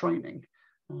 hours of training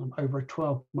over a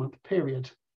 12-month period,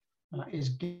 is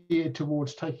geared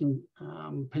towards taking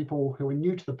people who are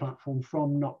new to the platform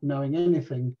from not knowing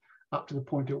anything up to the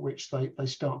point at which they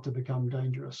start to become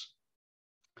dangerous.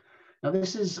 Now,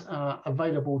 this is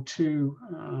available to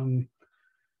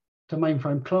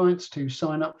mainframe clients to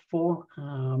sign up for.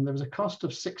 There was a cost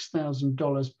of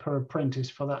 $6,000 per apprentice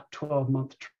for that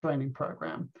 12-month training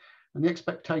program. And the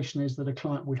expectation is that a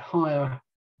client would hire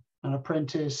an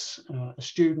apprentice, a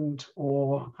student,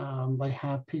 or they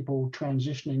have people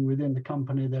transitioning within the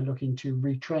company. They're looking to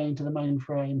retrain to the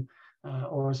mainframe,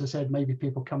 or as I said, maybe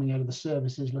people coming out of the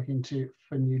services looking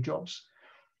for new jobs.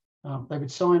 They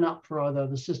would sign up for either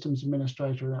the systems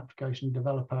administrator or the application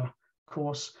developer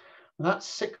course. And that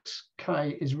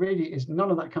 6K is none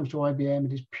of that comes to IBM.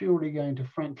 It is purely going to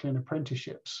Franklin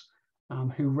Apprenticeships,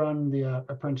 who run the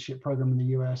apprenticeship program in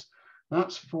the US.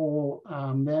 That's for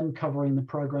them covering the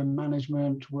program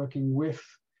management, working with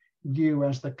you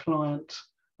as the client,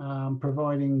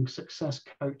 providing success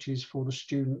coaches for the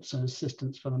students and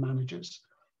assistants for the managers.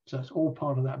 So it's all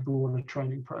part of that broader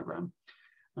training program.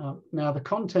 Now, the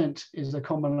content is a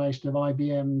combination of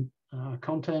IBM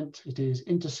content. It is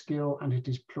Interskill and it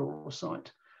is Pluralsight.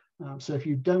 So if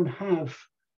you don't have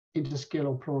Interskill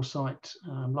or Pluralsight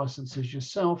licenses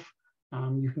yourself,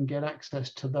 you can get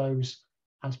access to those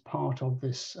as part of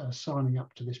this signing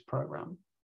up to this program.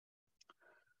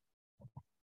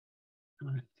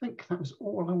 And I think that was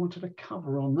all I wanted to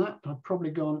cover on that. I've probably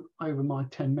gone over my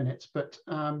 10 minutes, but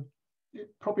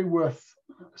it's probably worth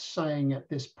saying at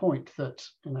this point that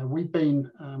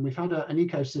we've had an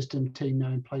ecosystem team now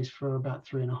in place for about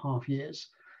 3.5 years.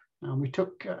 We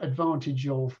took advantage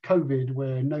of COVID,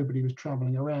 where nobody was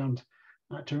traveling around,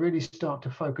 to really start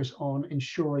to focus on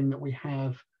ensuring that we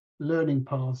have learning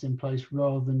paths in place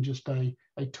rather than just a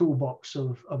toolbox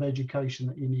of education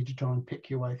that you need to try and pick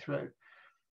your way through.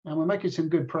 And we're making some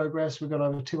good progress. We've got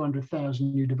over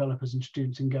 200,000 new developers and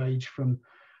students engaged from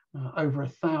over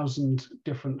 1,000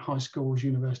 different high schools,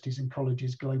 universities and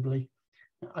colleges globally,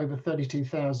 over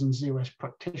 32,000 ZOS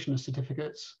practitioner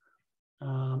certificates,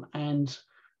 and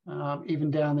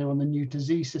even down there on the new to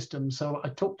Z system. So I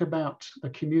talked about the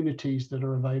communities that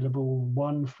are available,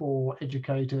 one for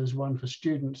educators, one for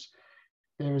students.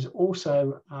 There is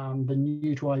also the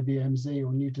new to IBM-Z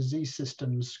or new to Z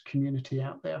systems community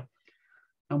out there.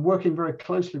 And working very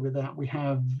closely with that, we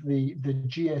have the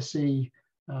GSE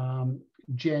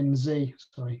Gen Z,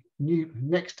 sorry, new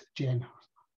next gen.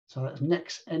 So that's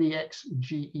next,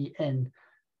 NEXGEN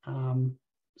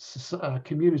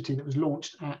community that was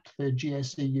launched at the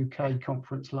GSE UK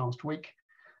conference last week.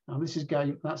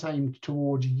 That's aimed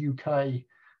towards UK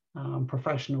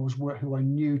professionals who are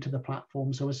new to the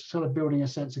platform. So we're sort of building a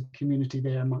sense of community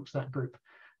there amongst that group.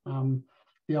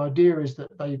 The idea is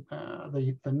that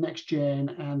the next gen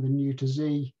and the new to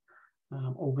Z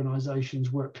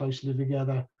organizations work closely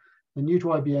together. The new to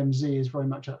IBM-Z is very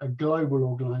much a global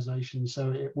organization,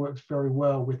 so it works very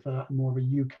well with more of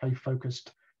a UK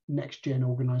focused next gen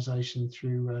organization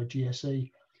through GSE.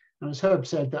 And as Herb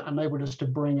said, that enabled us to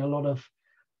bring a lot of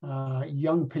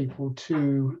young people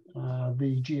to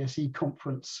the GSE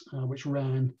conference, which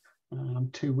ran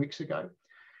 2 weeks ago.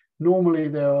 Normally,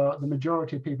 the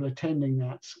majority of people attending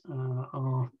that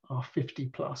are 50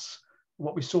 plus.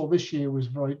 What we saw this year was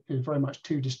very much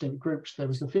two distinct groups. There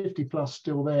was the 50 plus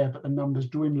still there, but the numbers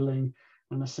dwindling,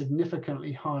 and a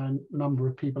significantly higher number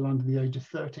of people under the age of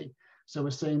 30. So we're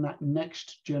seeing that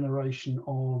next generation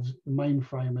of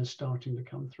mainframers starting to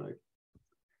come through.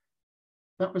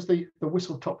 That was the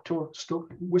whistle stop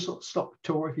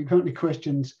tour. If you've got any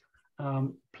questions,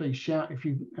 please shout. If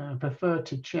you prefer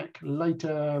to check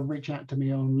later, reach out to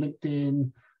me on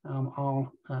LinkedIn.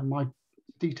 My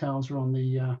details are on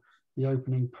the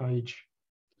opening page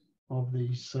of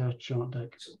the chart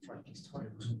deck.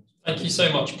 Thank you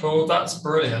so much, Paul. That's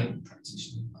brilliant.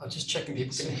 I'm just checking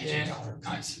people can hear.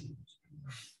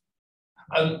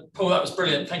 Paul, that was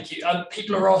brilliant. Thank you.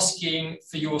 People are asking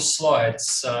for your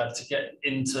slides to get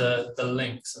into the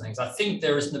links and things. I think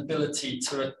there is an ability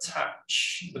to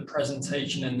attach the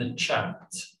presentation in the chat.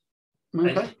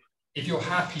 Okay. If you're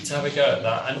happy to have a go at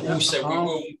that, and also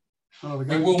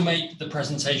we will make the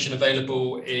presentation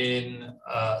available in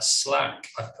Slack.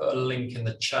 I've put a link in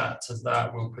the chat to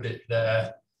that. We'll put it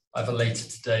there either later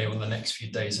today or in the next few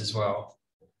days as well.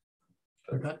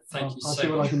 Okay. Thank you so much. I'll see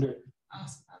what I can do.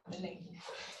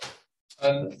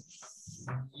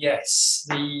 Yes,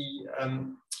 the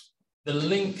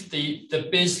link, the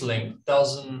biz link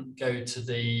doesn't go to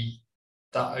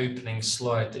that opening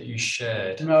slide that you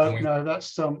shared. No,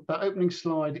 that's that opening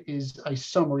slide is a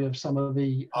summary of some of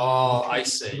the I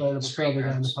see. Further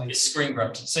down the page. It's screen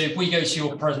grabbed. So if we go to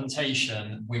your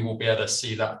presentation, we will be able to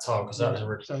see that tile because that was a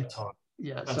really good tile.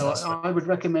 Yeah, fantastic. So I would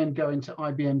recommend going to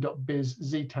ibm.biz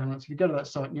Z talents. If you go to that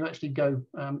site and you actually go,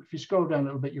 if you scroll down a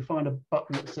little bit, you find a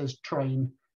button that says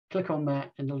train. Click on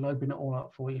that and it'll open it all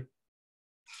up for you.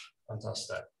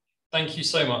 Fantastic. Thank you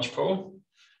so much, Paul.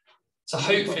 So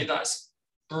hopefully that's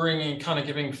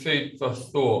giving food for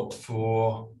thought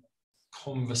for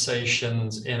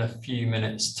conversations in a few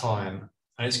minutes' time.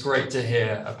 And it's great to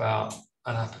hear about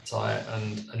an appetite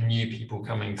and new people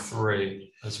coming through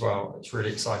as well. It's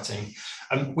really exciting.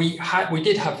 And we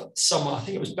did have someone, I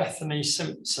think it was Bethany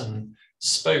Simpson,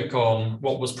 spoke on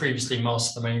what was previously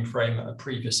Master the Mainframe at a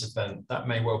previous event. That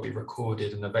may well be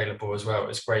recorded and available as well. It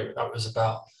was great. That was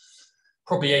about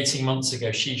probably 18 months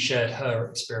ago. She shared her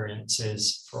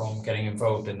experiences from getting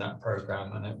involved in that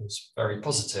program, and it was very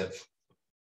positive.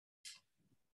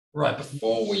 Right,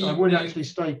 before we... I would actually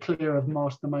stay clear of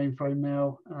Master Mainframe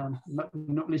now,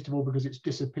 not least of all because it's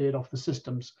disappeared off the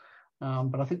systems.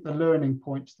 But I think the learning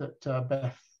points that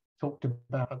Beth talked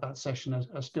about at that session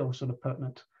are still sort of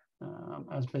pertinent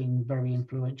as being very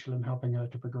influential in helping her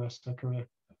to progress her career.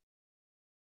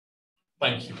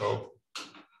 Thank you, Paul.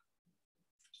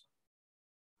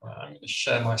 Right, I'm going to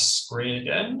share my screen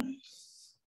again.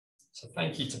 So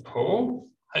thank you to Paul.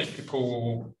 Hopefully Paul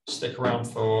will stick around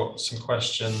for some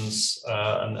questions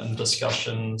and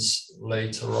discussions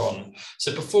later on.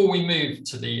 So before we move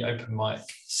to the open mic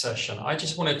session, I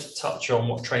just wanted to touch on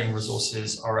what training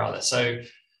resources are out there. So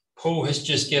Paul has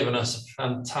just given us a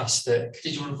fantastic...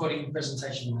 Did you want recording the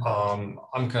presentation?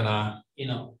 I'm gonna...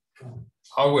 Come on.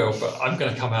 I will, but I'm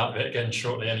going to come out of it again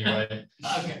shortly anyway.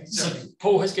 Okay. So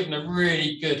Paul has given a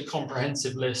really good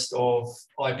comprehensive list of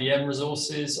IBM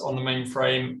resources on the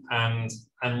mainframe and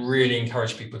really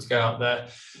encourage people to go out there.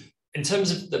 In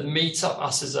terms of the meetup,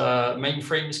 us as a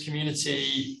mainframes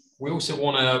community, we also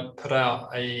want to put out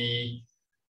a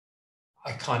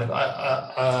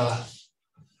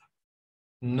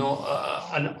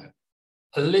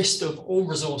list of all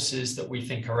resources that we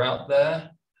think are out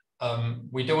there.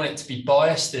 We don't want it to be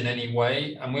biased in any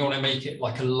way, and we want to make it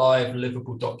like a live,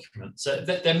 livable document. So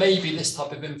there may be this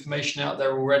type of information out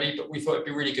there already, but we thought it'd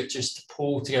be really good just to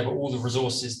pull together all the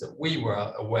resources that we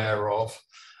were aware of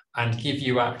and give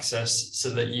you access so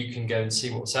that you can go and see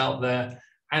what's out there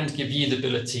and give you the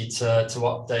ability to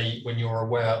update when you're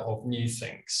aware of new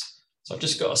things. So I've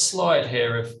just got a slide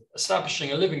here of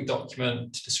establishing a living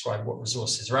document to describe what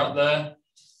resources are out there.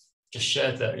 Just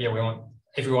shared that, yeah, we want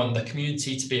everyone in the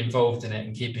community to be involved in it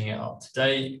and keeping it up to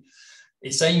date.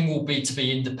 Its aim will be to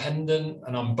be independent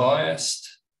and unbiased.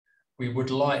 We would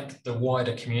like the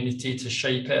wider community to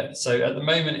shape it. So at the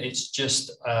moment, it's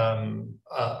just on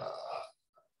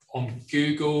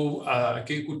Google, a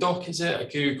Google Doc, is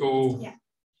it?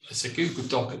 It's a Google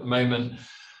Doc at the moment.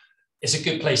 It's a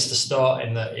good place to start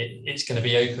in that it's going to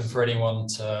be open for anyone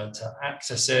to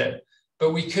access it.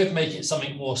 But we could make it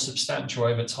something more substantial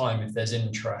over time if there's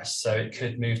interest. So it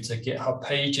could move to GitHub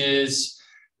pages.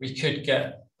 We could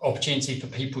get opportunity for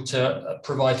people to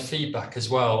provide feedback as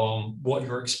well on what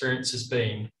your experience has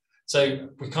been. So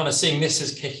we're kind of seeing this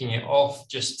as kicking it off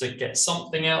just to get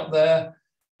something out there.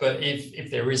 But if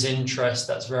there is interest,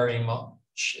 that's very much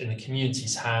in the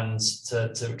community's hands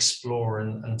to explore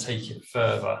and take it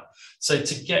further. So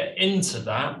to get into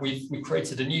that, we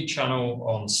created a new channel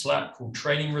on Slack called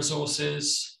Training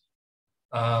Resources.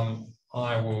 I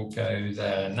will go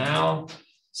there now.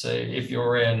 So if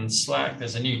you're in Slack,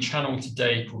 there's a new channel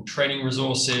today called Training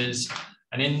Resources.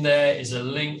 And in there is a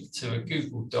link to a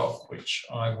Google Doc, which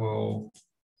I will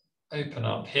open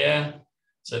up here.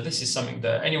 So this is something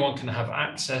that anyone can have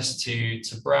access to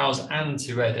browse and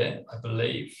to edit, I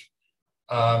believe.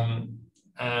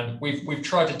 And we've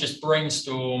tried to just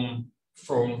brainstorm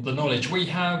from the knowledge we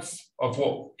have of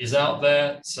what is out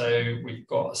there. So we've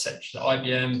got a section of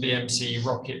IBM, BMC,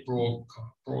 Rocket,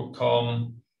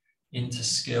 Broadcom,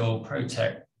 Interskill,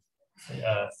 Protec,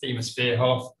 Themis,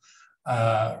 Veerhoff.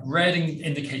 Red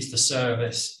indicates the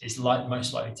service is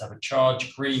most likely to have a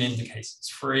charge. Green indicates it's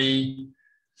free.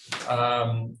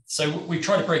 So we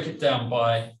try to break it down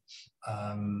by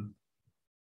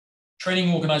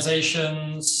training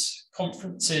organizations,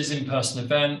 conferences, in-person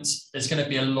events. There's going to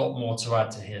be a lot more to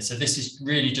add to here. So this is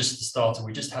really just the starter.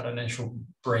 We just had an initial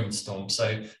brainstorm.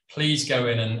 So please go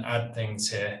in and add things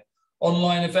here.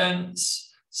 Online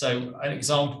events. So an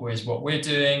example is what we're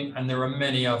doing, and there are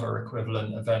many other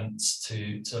equivalent events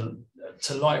to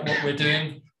like what we're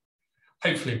doing.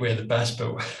 Hopefully we're the best,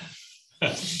 but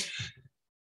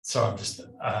so I'm just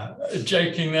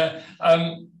joking there.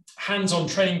 Hands-on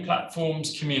training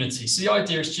platforms, community. So the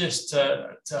idea is just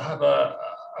to have a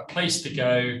place to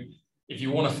go if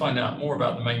you want to find out more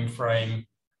about the mainframe.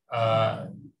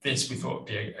 This we thought would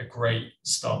be a great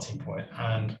starting point.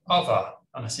 And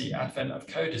I see advent of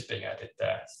code is being added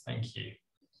there. Thank you.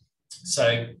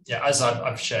 So yeah, as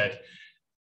I've shared,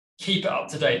 keep it up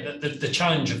to date. The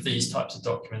challenge of these types of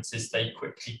documents is they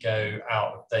quickly go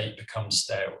out of date, become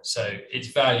stale. So its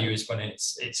value is when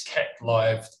it's kept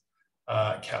live,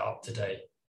 kept up to date.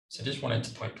 So just wanted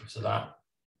to point to that.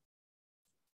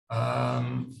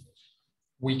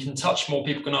 We can touch more,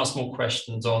 people can ask more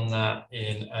questions on that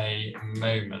in a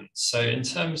moment. So in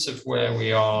terms of where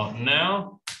we are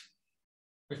now,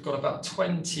 we've got about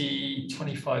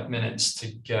 25 minutes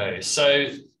to go. So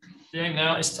the aim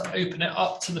now is to open it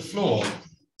up to the floor.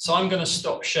 So I'm going to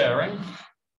stop sharing.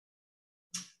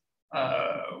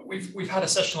 We've had a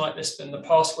session like this in the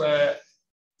past where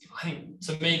I think,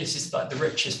 to me, this is like the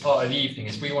richest part of the evening,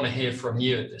 is we want to hear from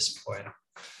you at this point.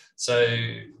 So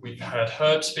we've had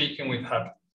Herb speaking, we've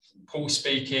had Paul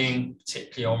speaking,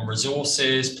 particularly on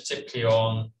resources, particularly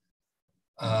on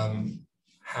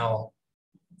how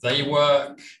they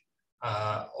work,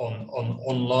 on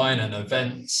online and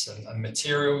events and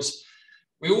materials.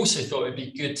 We also thought it'd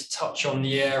be good to touch on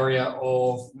the area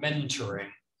of mentoring.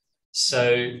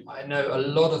 So I know a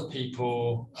lot of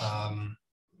people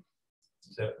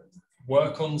that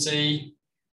work on Z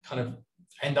kind of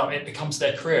end up, it becomes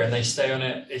their career and they stay on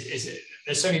it.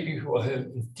 There's so many people who are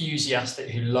enthusiastic,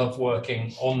 who love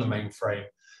working on the mainframe.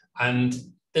 And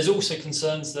there's also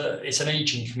concerns that it's an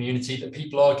aging community, that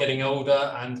people are getting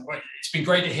older. And it's been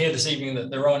great to hear this evening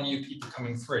that there are new people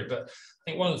coming through. But I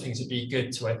think one of the things that'd be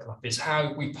good to open up is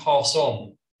how we pass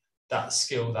on that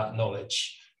skill, that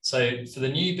knowledge. So for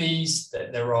the newbies,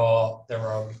 there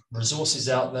are resources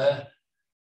out there,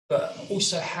 but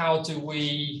also how do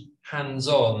we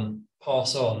hands-on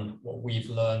pass on what we've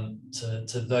learned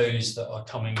to those that are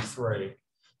coming through?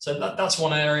 So that's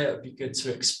one area that would be good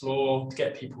to explore, to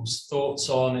get people's thoughts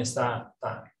on, is that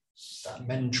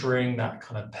mentoring, that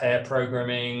kind of pair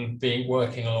programming,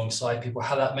 working alongside people,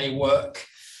 how that may work.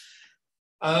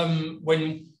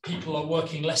 When people are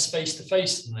working less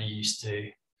face-to-face than they used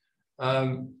to.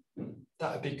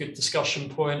 That would be a good discussion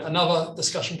point. Another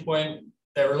discussion point,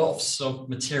 there are lots of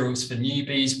materials for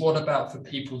newbies. What about for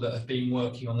people that have been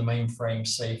working on the mainframe,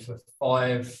 say, for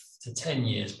 5 to 10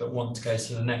 years, but want to go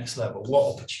to the next level?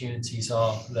 What opportunities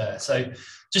are there? So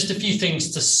just a few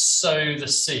things to sow the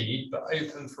seed, but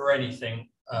open for anything.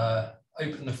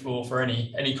 Open the floor for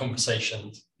any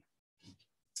conversations.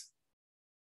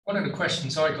 One of the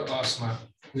questions I got asked, Matt,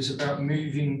 was about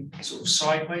moving sort of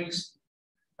sideways.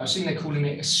 I've seen they're calling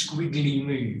it a squiggly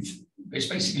move. But it's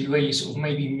basically where you're sort of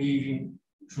maybe moving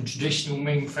from traditional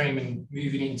mainframe and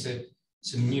moving into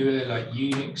some newer like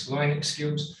Unix, Linux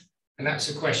skills. And that's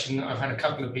a question that I've had a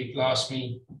couple of people ask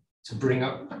me to bring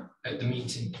up at the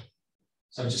meeting.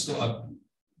 So I just thought I'd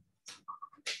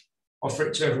offer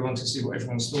it to everyone to see what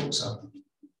everyone's thoughts are.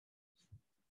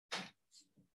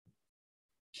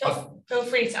 Feel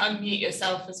free to unmute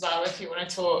yourself as well if you want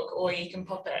to talk, or you can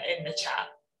pop it in the chat.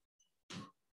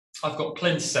 I've got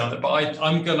plenty to sound it, but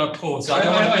I'm going to pause.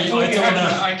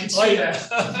 I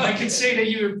can see that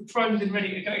you were primed and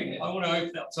ready to go there. I want to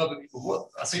open up to other people.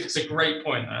 I think it's a great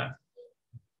point there.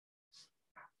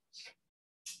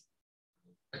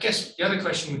 I guess the other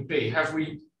question would be, have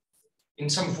we, in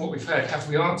some of what we've heard, have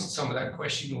we answered some of that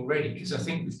question already? Because I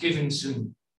think we've given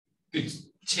some good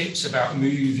tips about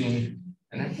moving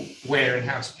and where and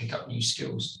how to pick up new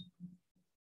skills.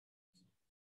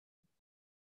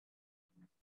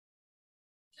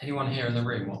 Anyone here in the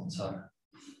room want to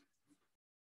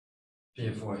be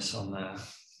a voice on there?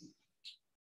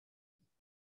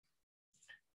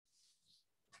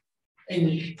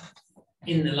 In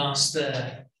the last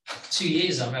 2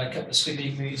 years, I've had a couple of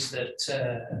squiggly moves that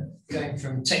going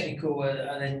from technical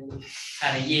and then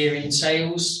had a year in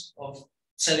sales of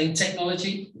selling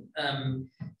technology.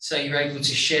 So you're able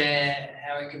to share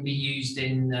how it can be used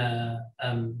in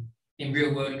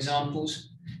real world examples.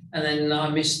 And then I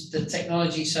missed the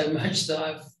technology so much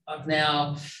that I've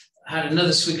now had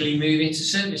another squiggly move into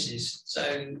services.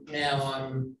 So now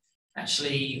I'm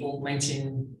actually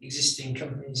augmenting existing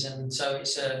companies, and so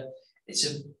it's a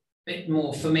bit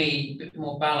more, for me, a bit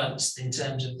more balanced in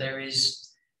terms of there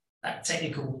is that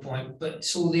technical point, but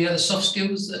it's all the other soft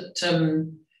skills that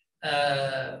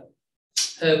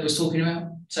Herb was talking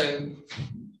about. So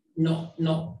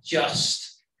not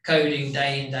just coding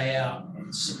day in, day out.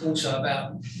 It's also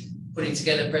about putting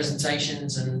together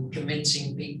presentations and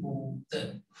convincing people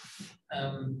that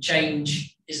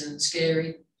change isn't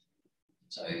scary.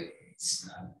 So it's,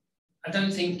 I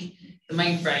don't think the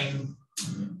mainframe,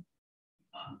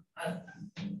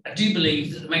 I do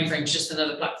believe that the mainframe is just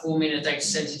another platform in a data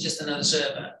center, just another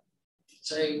server.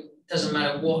 So it doesn't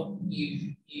matter what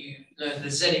you learn. The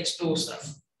Z Explore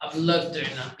stuff, I've loved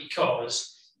doing that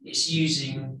because it's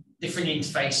using different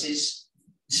interfaces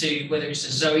to, whether it's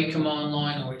a Zoe command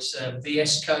line or it's a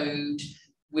VS Code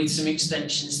with some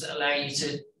extensions that allow you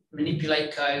to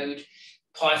manipulate code,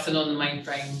 Python on the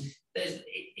mainframe.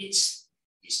 It's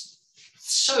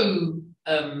so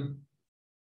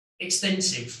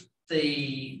extensive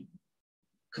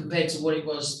compared to what it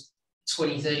was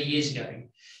 20, 30 years ago.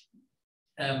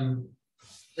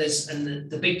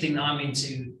 The big thing that I'm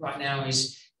into right now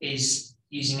is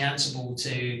using Ansible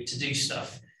to do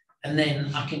stuff, and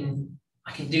then I can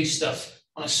do stuff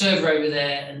on a server over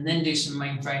there, and then do some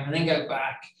mainframe, and then go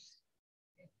back.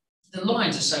 The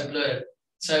lines are so blurred.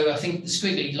 So I think the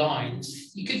squiggly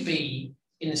lines, you could be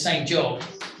in the same job,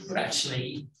 but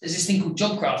actually there's this thing called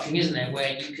job crafting, isn't there,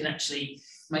 where you can actually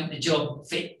make the job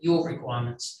fit your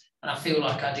requirements. And I feel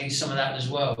like I do some of that as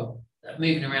well. That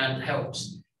moving around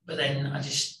helps, but then I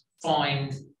just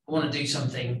find I want to do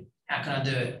something. How can I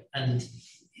do it? And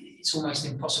it's almost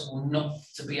impossible not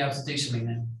to be able to do something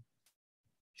then.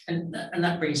 And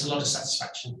that brings a lot of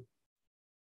satisfaction.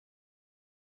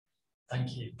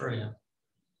 Thank you, brilliant.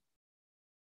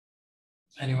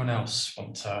 Anyone else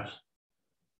want to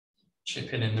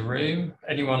chip in the room?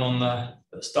 Anyone on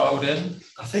that's dialed in?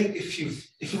 I think if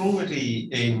you're already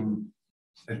in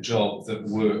a job that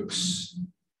works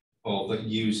or that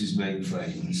uses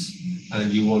mainframes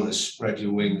and you want to spread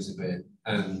your wings a bit,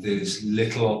 and there's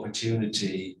little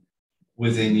opportunity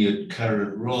within your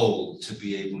current role to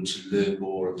be able to learn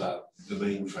more about the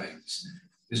mainframes,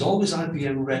 there's always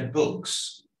IBM Red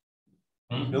Books.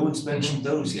 No one's mentioned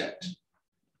those yet.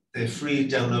 They're free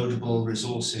downloadable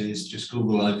resources. Just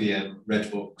Google IBM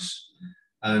Red Books,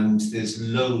 and there's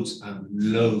loads and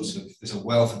loads of, there's a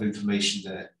wealth of information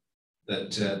there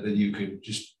that you could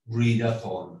just read up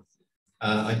on.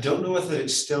 I don't know whether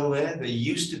it's still there. There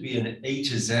used to be an A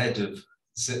to Z of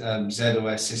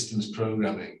ZOS systems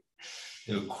programming.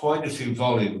 There were quite a few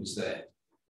volumes there.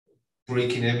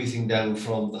 breaking everything down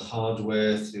from the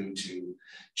hardware through to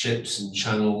chips and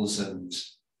channels, and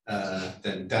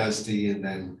then DASD, and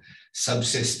then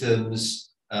subsystems.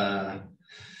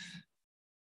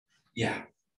 Yeah,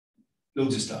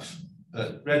 loads of stuff.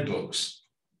 But red books,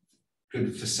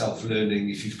 good for self-learning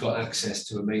if you've got access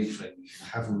to a mainframe. If you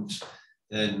haven't,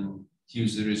 then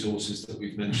use the resources that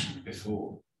we've mentioned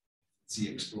before. See,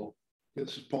 explore.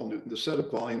 This is Paul Newton. The set of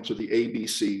volumes are the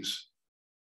ABCs.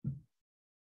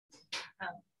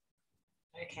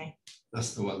 Okay.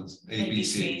 That's the ones,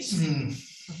 ABCs.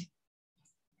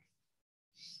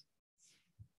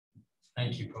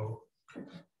 Thank you, Paul.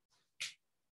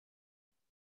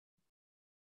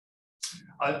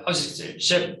 I was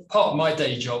so part of my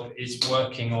day job is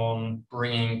working on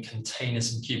bringing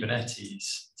containers and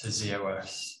Kubernetes to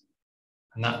ZOS,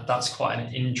 and that's quite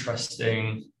an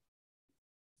interesting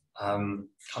kind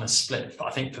of split. I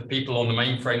think for people on the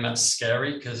mainframe, that's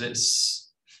scary because it's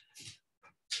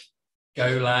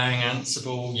Golang,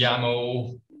 Ansible,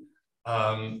 YAML.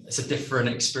 It's a different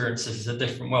experience. It's a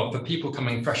different, well, for people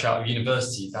coming fresh out of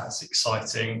university, that's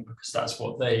exciting because that's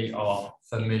what they are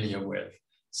familiar with.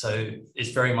 So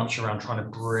it's very much around trying to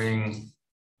bring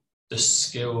the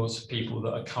skills of people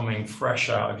that are coming fresh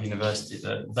out of university,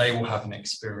 that they will have an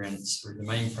experience through the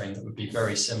mainframe that would be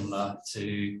very similar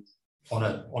to on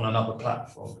another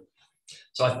platform.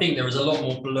 So I think there is a lot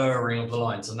more blurring of the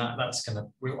lines, and that's going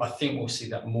to, I think we'll see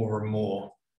that more and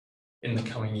more in the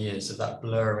coming years, of that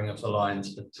blurring of the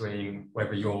lines between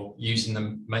whether you're using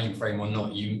the mainframe or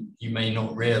not. You may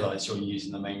not realize you're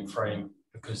using the mainframe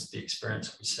because the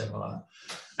experience will be similar.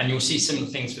 And you'll see similar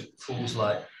things with tools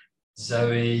like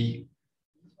Zoe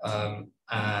and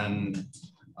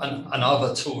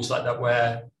other tools like that,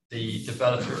 where the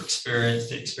developer experience,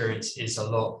 the experience is a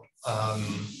lot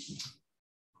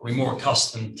probably more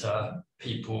accustomed to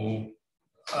people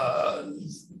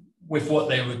with what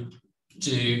they would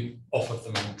do off of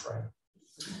the mainframe.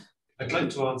 I'd like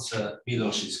to answer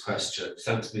Milos's question.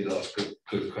 Thanks, Milos.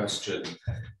 Good question.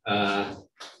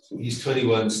 He's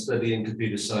 21, studying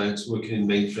computer science, working in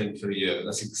mainframe for a year.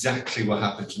 That's exactly what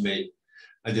happened to me.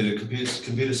 I did a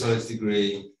computer science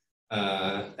degree.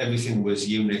 Everything was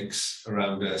Unix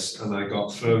around us, and I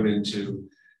got thrown into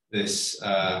this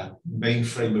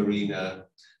mainframe arena.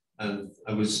 And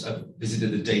I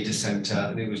visited a data center,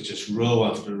 and it was just row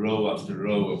after row after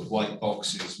row of white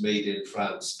boxes made in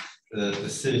France, the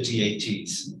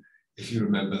 3080s, if you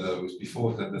remember those.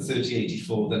 Before then, the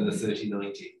 3084, then the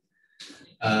 3090.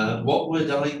 What would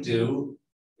I do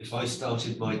if I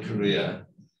started my career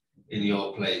in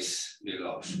your place,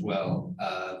 Milos? Well,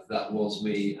 that was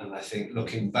me, and I think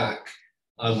looking back,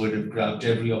 I would have grabbed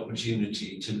every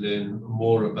opportunity to learn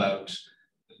more about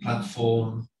the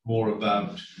platform, more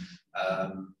about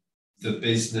the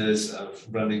business of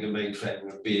running a mainframe,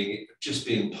 of being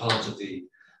part of the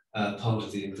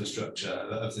infrastructure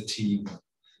of the team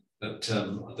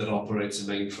that operates a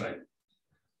mainframe.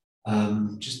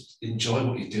 Just enjoy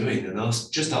what you're doing and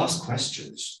ask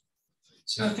questions.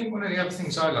 So I think one of the other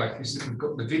things I like is that we've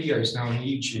got the videos now on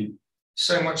YouTube.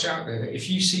 So much out there that if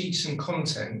you see some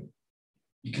content,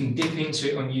 you can dip into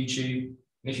it on YouTube.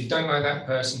 And if you don't like that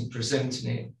person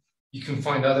presenting it, you can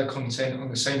find other content on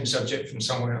the same subject from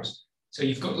someone else. So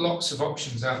you've got lots of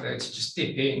options out there to just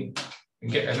dip in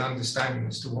and get an understanding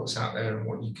as to what's out there and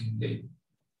what you can do.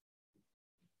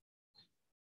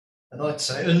 And I'd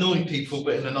say annoy people,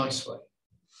 but in a nice way.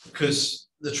 Because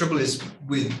the trouble is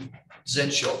with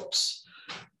Z shops,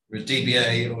 you're a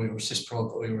DBA or you're a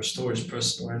sysprog or you're a storage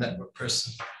person or a network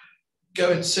person,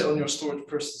 go and sit on your storage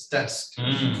person's desk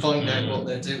and find out what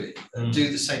they're doing, and do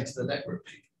the same to the network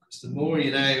people. Because the more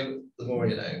you know, the more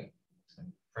you know.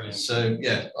 Brilliant. So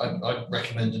yeah, I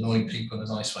recommend annoying people in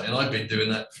a nice way, and I've been doing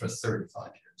that for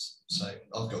 35 years, so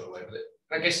I've got away with it.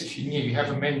 I guess if you knew, you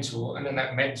have a mentor, and then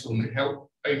that mentor can help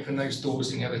open those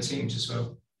doors in the other teams as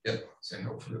well. Yeah, so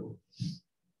helpful.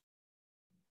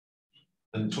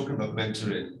 And talking about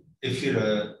mentoring, if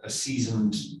you're a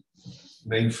seasoned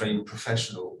mainframe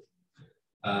professional,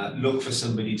 look for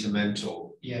somebody to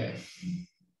mentor. Yeah.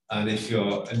 And if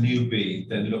you're a newbie,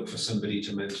 then look for somebody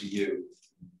to mentor you.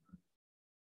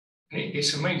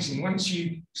 It's amazing. Once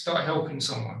you start helping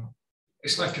someone,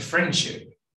 it's like a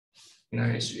friendship. You know,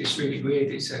 it's really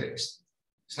weird. It's an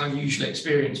unusual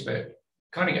experience, but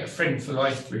kind of get a friend for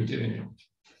life through doing it.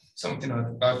 Something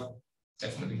I'd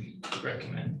definitely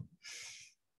recommend.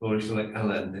 Or if you're like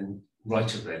Alan, then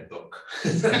write a red book.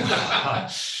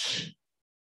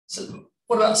 So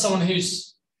what about someone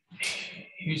who's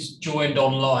joined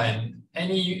online?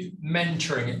 Any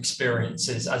mentoring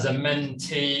experiences as a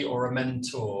mentee or a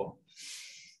mentor?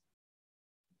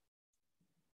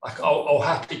 I'll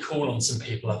happily call on some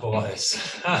people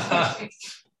otherwise.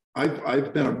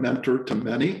 I've been a mentor to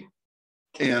many,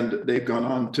 and they've gone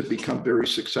on to become very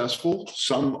successful.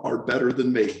 Some are better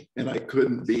than me, and I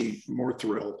couldn't be more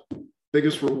thrilled.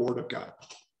 Biggest reward I've got.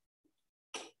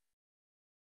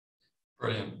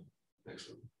 Brilliant.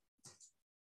 Excellent.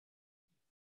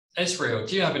 Israel,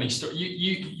 do you have any story?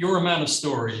 You're a man of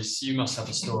stories. You must have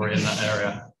a story in that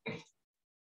area.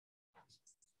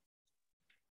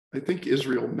 I think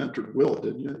Israel mentored Will,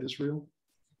 didn't you, Israel?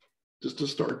 Just to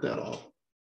start that off.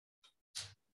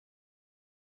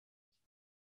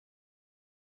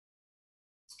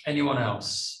 Anyone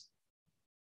else?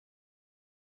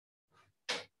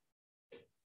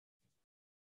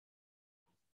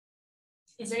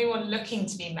 Is anyone looking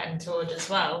to be mentored as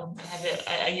well?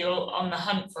 Are you on the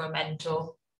hunt for a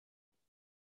mentor?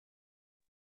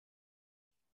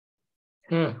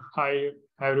 Hi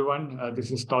everyone, this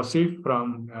is Tausif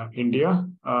from India.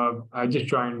 I just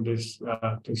joined this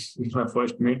is my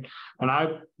first meet, and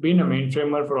I've been a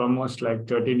mainframer for almost like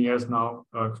 13 years now.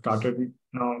 Started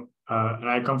now, and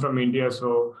I come from India,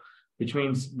 so which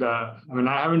means I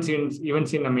haven't even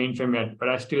seen a mainframe yet, but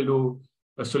I still do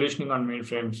solutioning on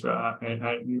mainframes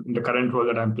in the current role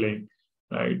that I'm playing,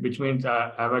 right? Which means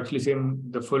I've actually seen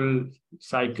the full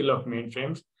cycle of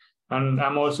mainframes, and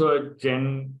I'm also a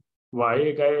Gen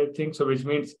Y guy, I think. So which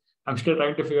means I'm still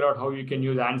trying to figure out how you can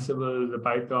use Ansible, the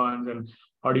Pythons, and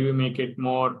how do you make it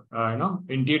more,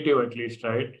 intuitive at least,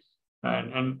 right?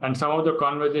 And some of the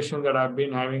conversations that I've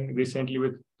been having recently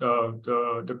with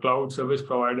the cloud service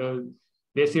providers,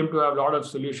 they seem to have a lot of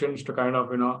solutions to kind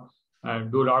of,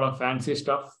 do a lot of fancy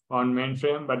stuff on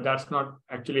mainframe, but that's not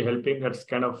actually helping. That's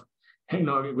kind of,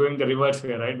 going the reverse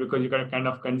way, right? Because you're kind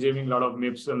of consuming a lot of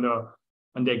MIPS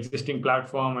on the existing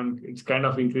platform, and it's kind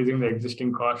of increasing the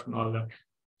existing cost and all that.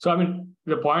 So,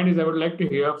 the point is I would like to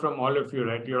hear from all of you,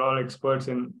 right? You're all experts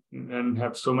and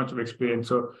have so much of experience.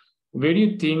 So where do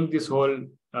you think this whole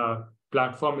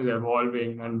platform is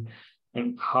evolving,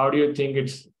 and how do you think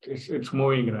it's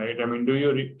moving, right? Do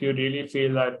you really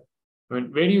feel that, where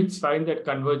do you find that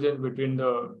convergence between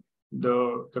the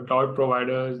cloud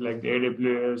providers like the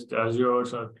AWS, the Azure,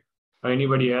 or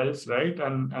anybody else, right?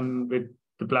 And with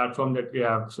the platform that we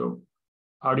have. So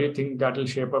how do you think that will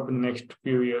shape up in the next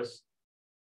few years?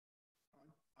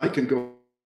 I can go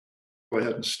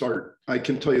ahead and start. I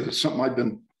can tell you that something I've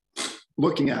been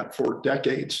looking at for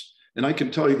decades, and I can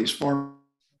tell you these farms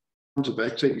of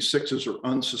x86s are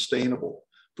unsustainable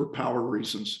for power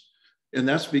reasons. And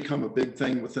that's become a big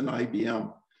thing within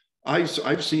IBM.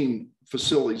 I've seen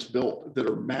facilities built that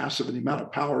are massive, and the amount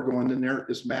of power going in there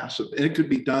is massive. And it could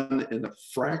be done in a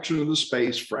fraction of the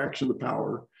space, fraction of the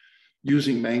power,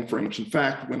 using mainframes. In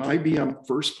fact, when IBM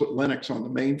first put Linux on the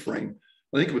mainframe,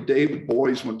 I think what David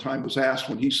Boyes one time was asked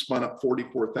when he spun up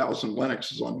 44,000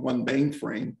 Linuxes on one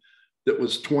mainframe that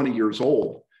was 20 years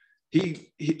old.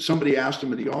 Somebody asked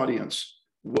him in the audience,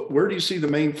 where do you see the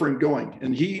mainframe going?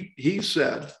 And he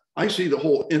said, I see the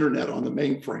whole internet on the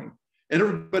mainframe. And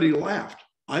everybody laughed.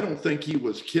 I don't think he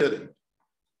was kidding.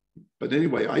 But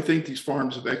anyway, I think these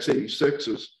farms of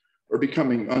x86s are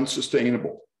becoming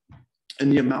unsustainable.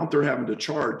 And the amount they're having to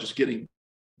charge is getting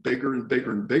bigger and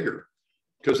bigger and bigger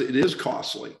because it is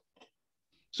costly.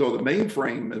 So the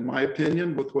mainframe, in my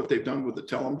opinion, with what they've done with the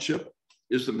Telum chip,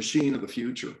 is the machine of the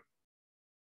future.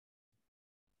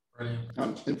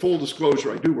 In full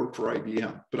disclosure, I do work for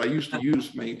IBM, but I used to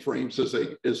use mainframes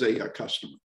as a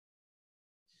customer.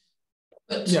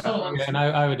 Yeah, and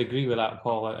I would agree with that,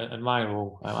 Paul. In my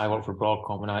role, I work for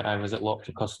Broadcom, and I visit lots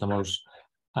of customers,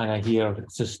 and I hear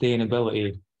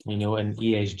sustainability, and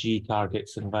ESG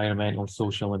targets, environmental,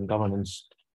 social, and governance,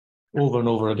 over and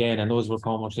over again. And those were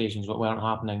conversations that weren't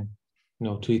happening,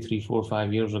 2, 3, 4,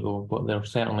 5 years ago, but they're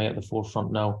certainly at the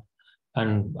forefront now.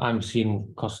 And I'm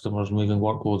seeing customers moving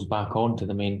workloads back onto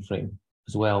the mainframe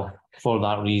as well for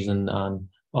that reason and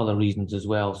other reasons as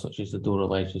well, such as the DORA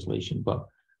legislation. But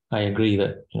I agree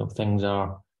that things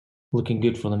are looking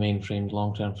good for the mainframe's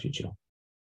long-term future.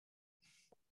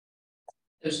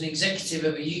 There was an executive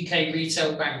of a UK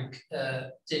retail bank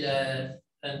did an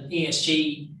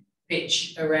ESG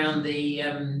pitch around the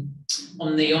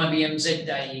on the IBMZ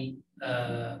Daly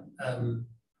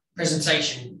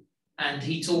presentation. And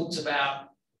he talked about,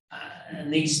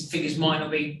 and these figures might not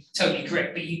be totally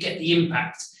correct, but you get the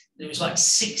impact. It was like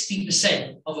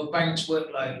 60% of a bank's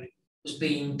workload was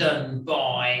being done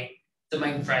by the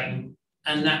mainframe,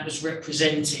 and that was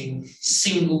representing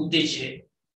single-digit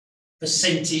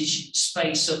percentage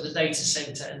space of the data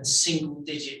center and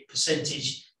single-digit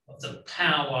percentage of the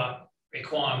power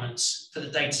requirements for the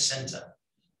data center.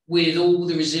 With all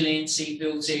the resiliency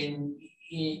built in,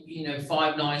 you know,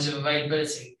 5 nines of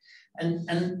availability, and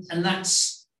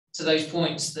that's to those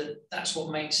points that's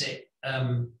what makes it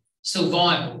still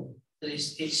viable. That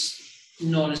it's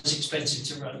not as expensive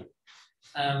to run,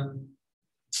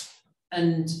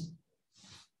 and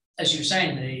as you were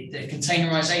saying, the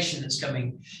containerization that's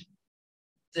coming.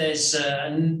 There's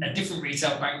a different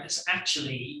retail bank that's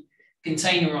actually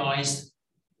containerized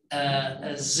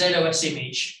a ZOS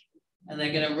image, and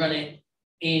they're going to run it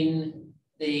in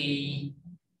the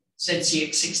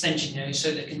ZCX extension, you know,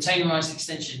 so the containerized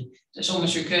extension. So it's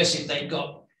almost recursive. They've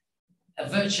got a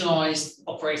virtualized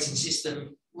operating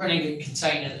system running a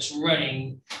container that's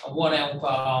running a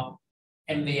 1L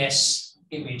MVS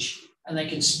image, and they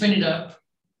can spin it up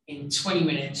in 20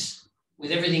 minutes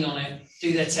with everything on it,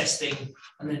 do their testing,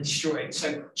 and then destroy it.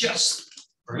 So just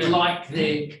like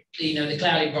the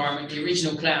cloud environment, the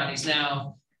original cloud is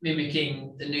now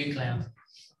mimicking the new cloud.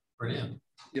 Brilliant.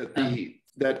 Yeah,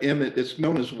 that image, it's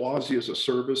known as WASI as a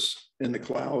service in the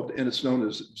cloud, and it's known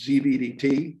as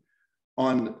ZVDT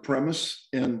on premise.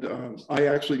 And I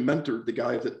actually mentored the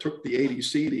guy that took the 80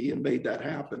 CD and made that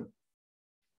happen.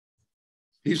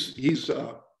 He's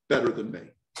better than me.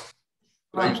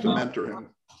 I used to mentor him.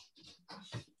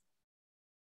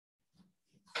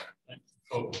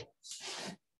 Cool.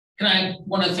 Can I,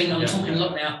 one other thing, I'm talking a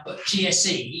lot now, but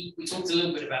GSE, we talked a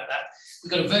little bit about that.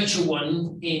 We've got a virtual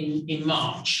one in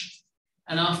March.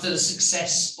 And after the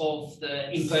success of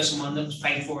the in-person one that was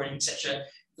paid for, etc.,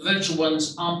 the virtual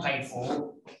ones aren't paid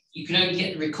for. You can only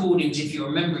get the recordings if you're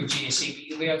a member of GSE, but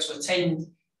you'll be able to attend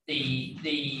the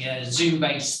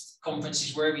Zoom-based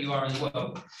conferences wherever you are in the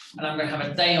world. And I'm going to have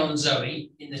a day on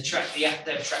Zoe in the track, the app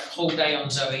dev track, a whole day on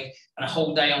Zoe and a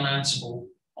whole day on Ansible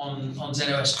on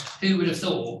ZOS. Who would have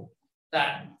thought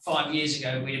that 5 years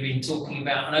ago we'd have been talking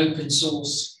about an open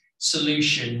source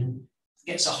solution,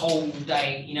 gets a whole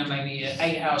day, you know, maybe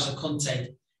 8 hours of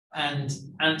content, and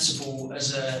Ansible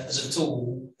as a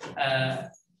tool,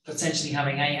 potentially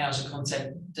having 8 hours of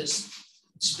content that's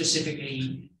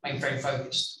specifically mainframe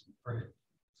focused. Brilliant.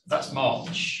 That's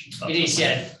March. It is,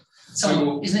 yeah.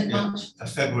 So, isn't it March?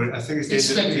 February. I think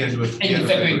It's February. End of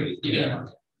February. Yeah.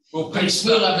 We'll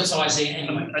advertise it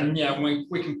anyway. And yeah, we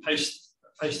can post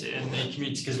it in the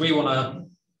community because we want to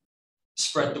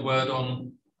spread the word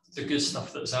on the good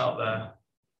stuff that's out there.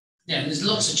 Yeah, there's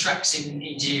lots of tracks in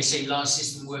GSE, Large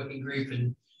System Working Group,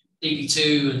 and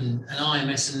DB2 and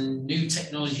IMS and new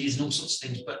technologies and all sorts of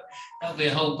things, but that'll be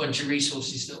a whole bunch of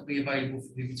resources that'll be available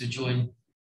for people to join.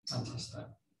 Fantastic.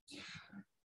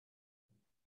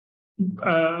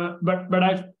 But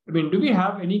I mean, do we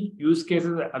have any use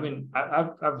cases? I mean,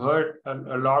 I've heard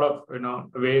a lot of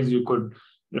ways you could,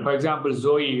 for example,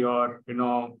 Zoe or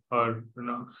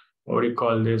what do you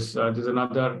call this? There's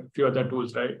few other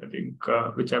tools, right? I think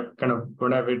which I kind of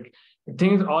don't have it.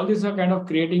 Things, all these are kind of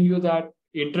creating you that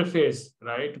interface,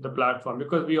 right, to the platform,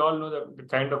 because we all know the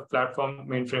kind of platform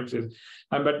mainframes is,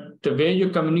 but the way you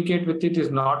communicate with it is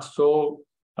not so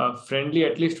friendly,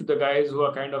 at least to the guys who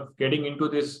are kind of getting into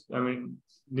this. I mean,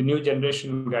 the new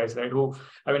generation guys, right? Who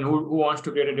wants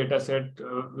to create a data set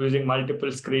using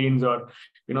multiple screens, or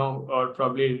or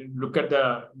probably look at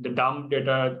the dump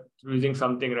data using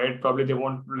something, right? Probably they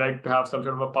won't like to have some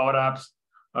sort of a Power Apps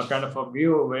kind of a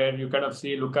view where you kind of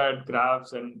look at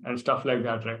graphs and stuff like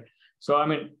that, right? So I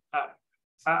mean,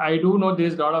 I do know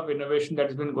there's a lot of innovation that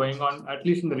has been going on, at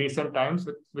least in the recent times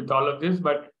with all of this.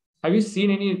 But have you seen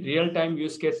any real-time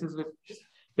use cases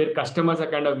where customers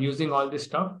are kind of using all this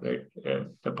stuff, right?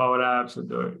 The Power Apps or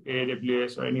the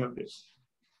AWS or any of this?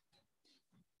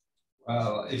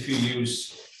 Well, if you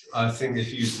use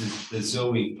the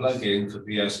Zoe plugin for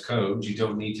VS Code, you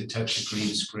don't need to touch the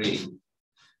green screen.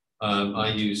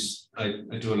 I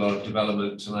do a lot of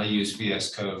development, and I use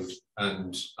VS Code,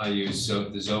 and I use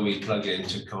the Zoe plugin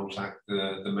to contact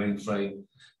the mainframe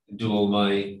and do all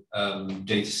my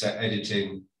dataset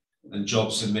editing and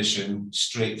job submission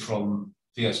straight from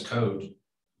VS Code,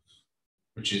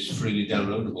 which is freely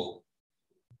downloadable.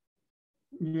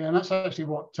 Yeah, and that's actually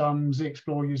what Z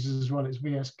Explorer uses as well. It's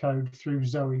VS Code through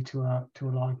Zoe to a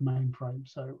live mainframe.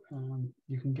 So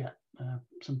you can get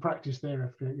some practice there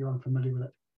if you're unfamiliar with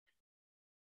it.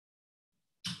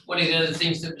 One of the other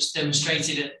things that was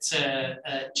demonstrated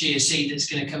at GSE that's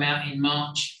going to come out in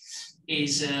March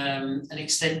is an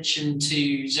extension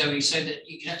to Zoe, so that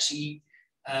you can actually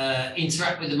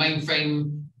interact with the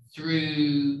mainframe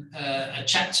through a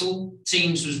chat tool.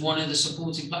 Teams was one of the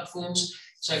supporting platforms.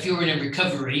 So if you're in a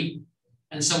recovery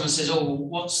and someone says, oh,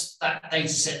 what's that data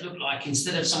set look like?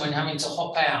 Instead of someone having to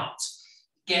hop out,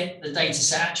 get the data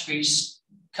set attributes,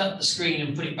 cut the screen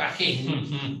and put it back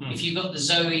in, if you've got the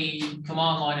Zoe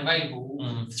command line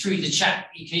available, through the chat,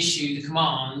 you can issue the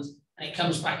command and it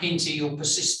comes back into your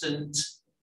persistent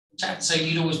chat. So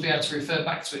you'd always be able to refer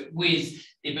back to it with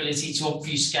the ability to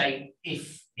obfuscate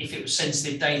if it was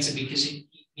sensitive data, because it,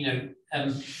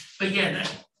 but yeah,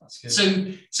 so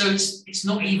it's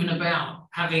not even about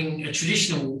having a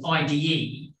traditional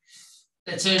IDE.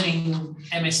 They're turning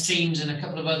MS Teams and a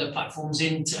couple of other platforms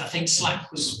into, I think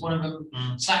Slack was one of them,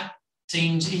 Slack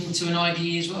Teams into an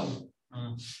IDE as well,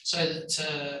 so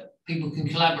that people can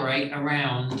collaborate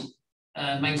around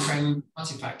mainframe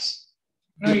artifacts.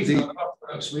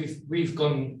 We've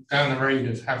gone down the road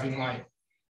of having like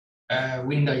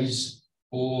Windows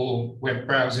or web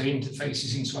browser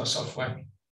interfaces into our software.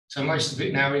 So most of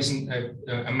it now isn't a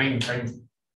mainframe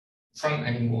front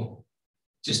anymore,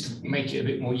 just to make it a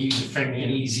bit more user-friendly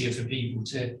and easier for people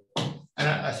to, and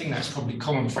I think that's probably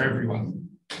common for everyone.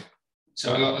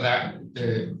 So a lot of that,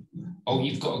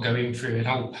 you've got to go in through an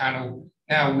old panel.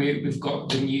 Now we've got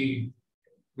the new,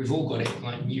 we've all got it,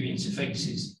 like new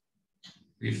interfaces.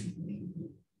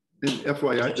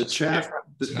 FYI,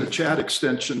 the chat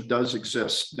extension does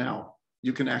exist now.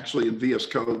 You can actually in VS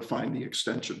Code find the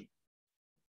extension.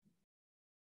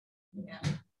 Yeah.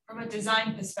 From a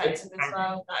design perspective as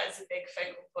well, that is a big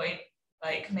focal point,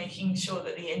 like making sure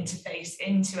that the interface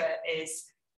into it is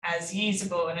as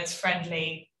usable and as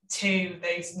friendly to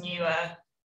those newer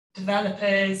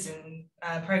developers and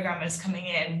programmers coming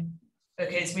in,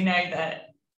 because we know that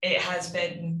it has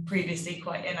been previously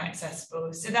quite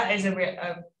inaccessible. So that is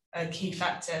a key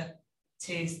factor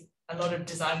to a lot of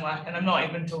design work. And I'm not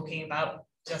even talking about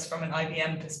just from an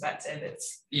IBM perspective,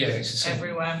 it's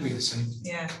everywhere.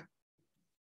 Yeah.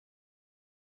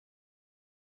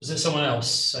 Was there someone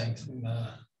else saying something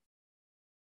there?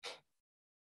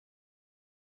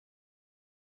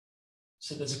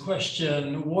 So there's a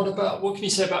question, what can you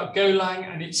say about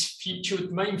Golang and its future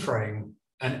with mainframe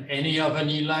and any other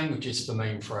new languages for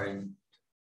mainframe?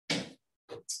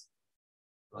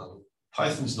 Well,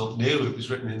 Python's not new, it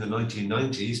was written in the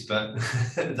 1990s, but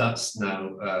that's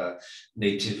now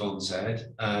native on Z.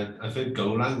 And I think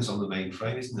Golang's on the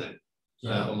mainframe, isn't it?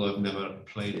 Yeah. Although I've never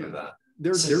played with that.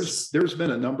 There's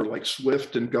been a number like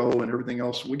Swift and Go and everything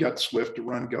else. We got Swift to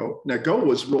run Go. Now Go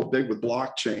was real big with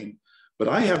blockchain, but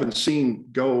I haven't seen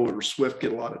Go or Swift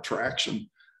get a lot of traction.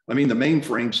 I mean, the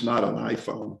mainframe's not on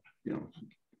iPhone,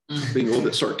 being a little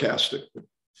bit sarcastic.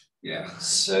 Yeah,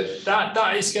 so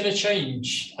that is going to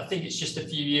change. I think it's just a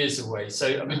few years away.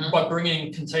 So I mean, by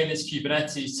bringing containers,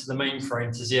 Kubernetes to the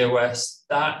mainframe, to z/OS,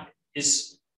 that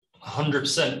is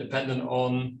 100% dependent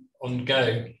on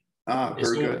Go.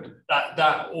 Very good.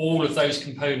 That all of those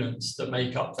components that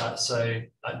make up that, so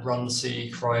like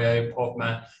runc, cryo,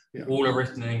 podman, all are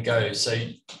written in Go. So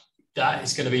that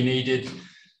is going to be needed.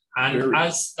 And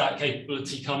as that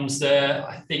capability comes there,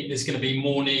 I think there's going to be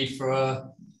more need for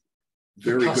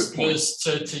customers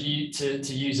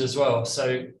to use as well.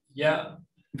 So yeah.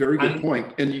 Very good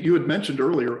point. And you had mentioned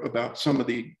earlier about some of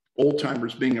the old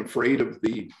timers being afraid of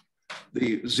the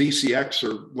ZCX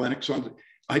or Linux on.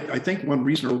 I think one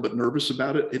reason they're a little bit nervous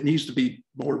about it, it needs to be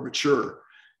more mature.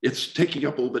 It's taking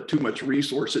up a little bit too much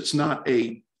resource. It's not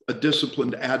a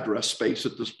disciplined address space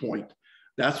at this point.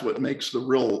 That's what makes the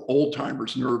real old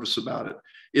timers nervous about it.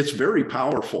 It's very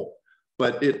powerful,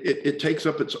 but it takes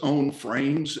up its own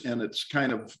frames, and it's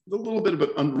kind of a little bit of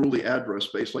an unruly address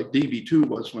space like DB2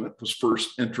 was when it was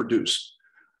first introduced.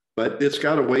 But it's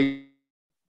got a ways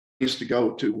to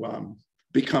go to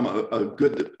become a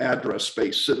good address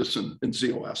space citizen in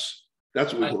z/OS.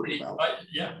 That's what we're worried about.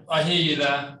 I hear you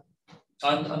there.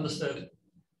 I understood.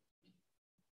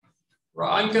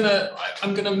 Right,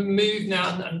 I'm gonna move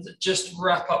now and just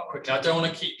wrap up quickly. I don't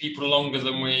want to keep people longer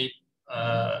than we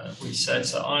said,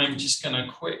 so I'm just going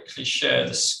to quickly share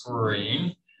the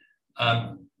screen.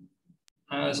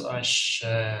 As I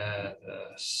share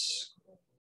this.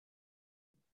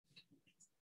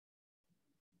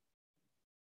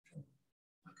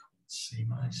 See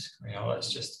my screen.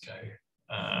 Let's just go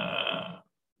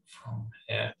from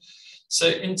here. So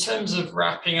in terms of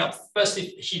wrapping up,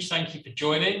 firstly, a huge thank you for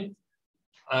joining.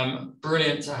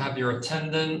 Brilliant to have your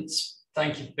attendance.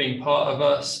 Thank you for being part of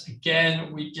us.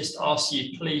 Again, we just ask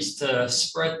you please to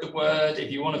spread the word.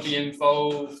 If you want to be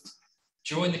involved,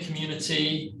 join the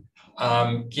community,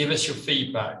 give us your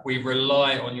feedback. We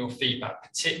rely on your feedback,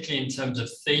 particularly in terms of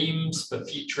themes for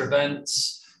future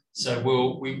events. So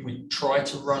we try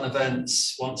to run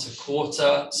events once a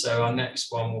quarter. So our next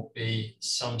one will be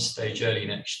some stage early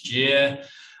next year.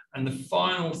 And the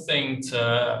final thing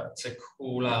to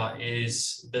call out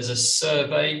is there's a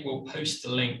survey. We'll post the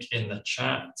link in the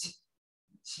chat.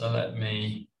 So let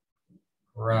me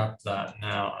grab that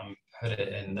now and put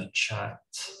it in the chat.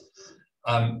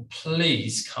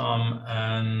 Please come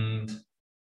and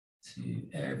to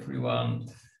everyone,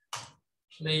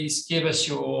 please give us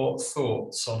your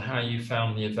thoughts on how you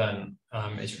found the event.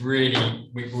 It's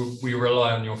really, we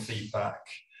rely on your feedback.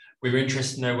 We're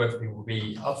interested to know whether people will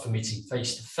be up for meeting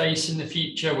face-to-face in the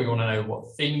future. We want to know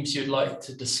what themes you'd like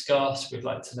to discuss. We'd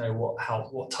like to know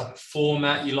what type of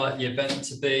format you like the event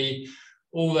to be,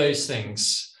 all those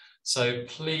things. So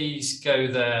please go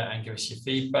there and give us your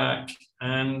feedback.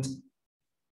 And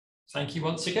thank you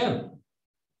once again.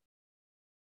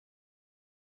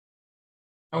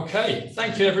 Okay,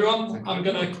 thank you everyone.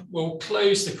 We'll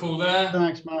close the call there.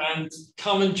 Thanks, Mark. And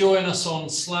come and join us on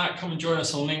Slack, come and join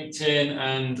us on LinkedIn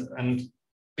and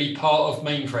be part of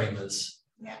Mainframers.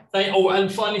 Yeah. And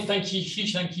finally,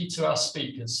 huge thank you to our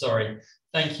speakers. Sorry.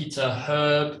 Thank you to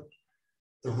Herb.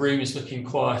 The room is looking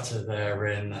quieter there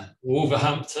in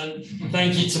Wolverhampton.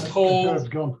 Thank you to Paul. Herb's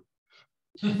gone.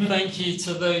 Thank you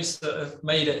to those that have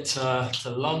made it to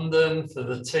London, for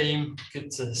the team. Good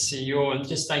to see you all. And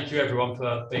just thank you everyone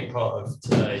for being part of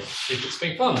today. It's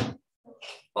been fun.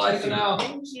 Bye for now.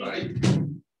 Thank you. Bye.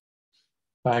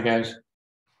 Bye, guys.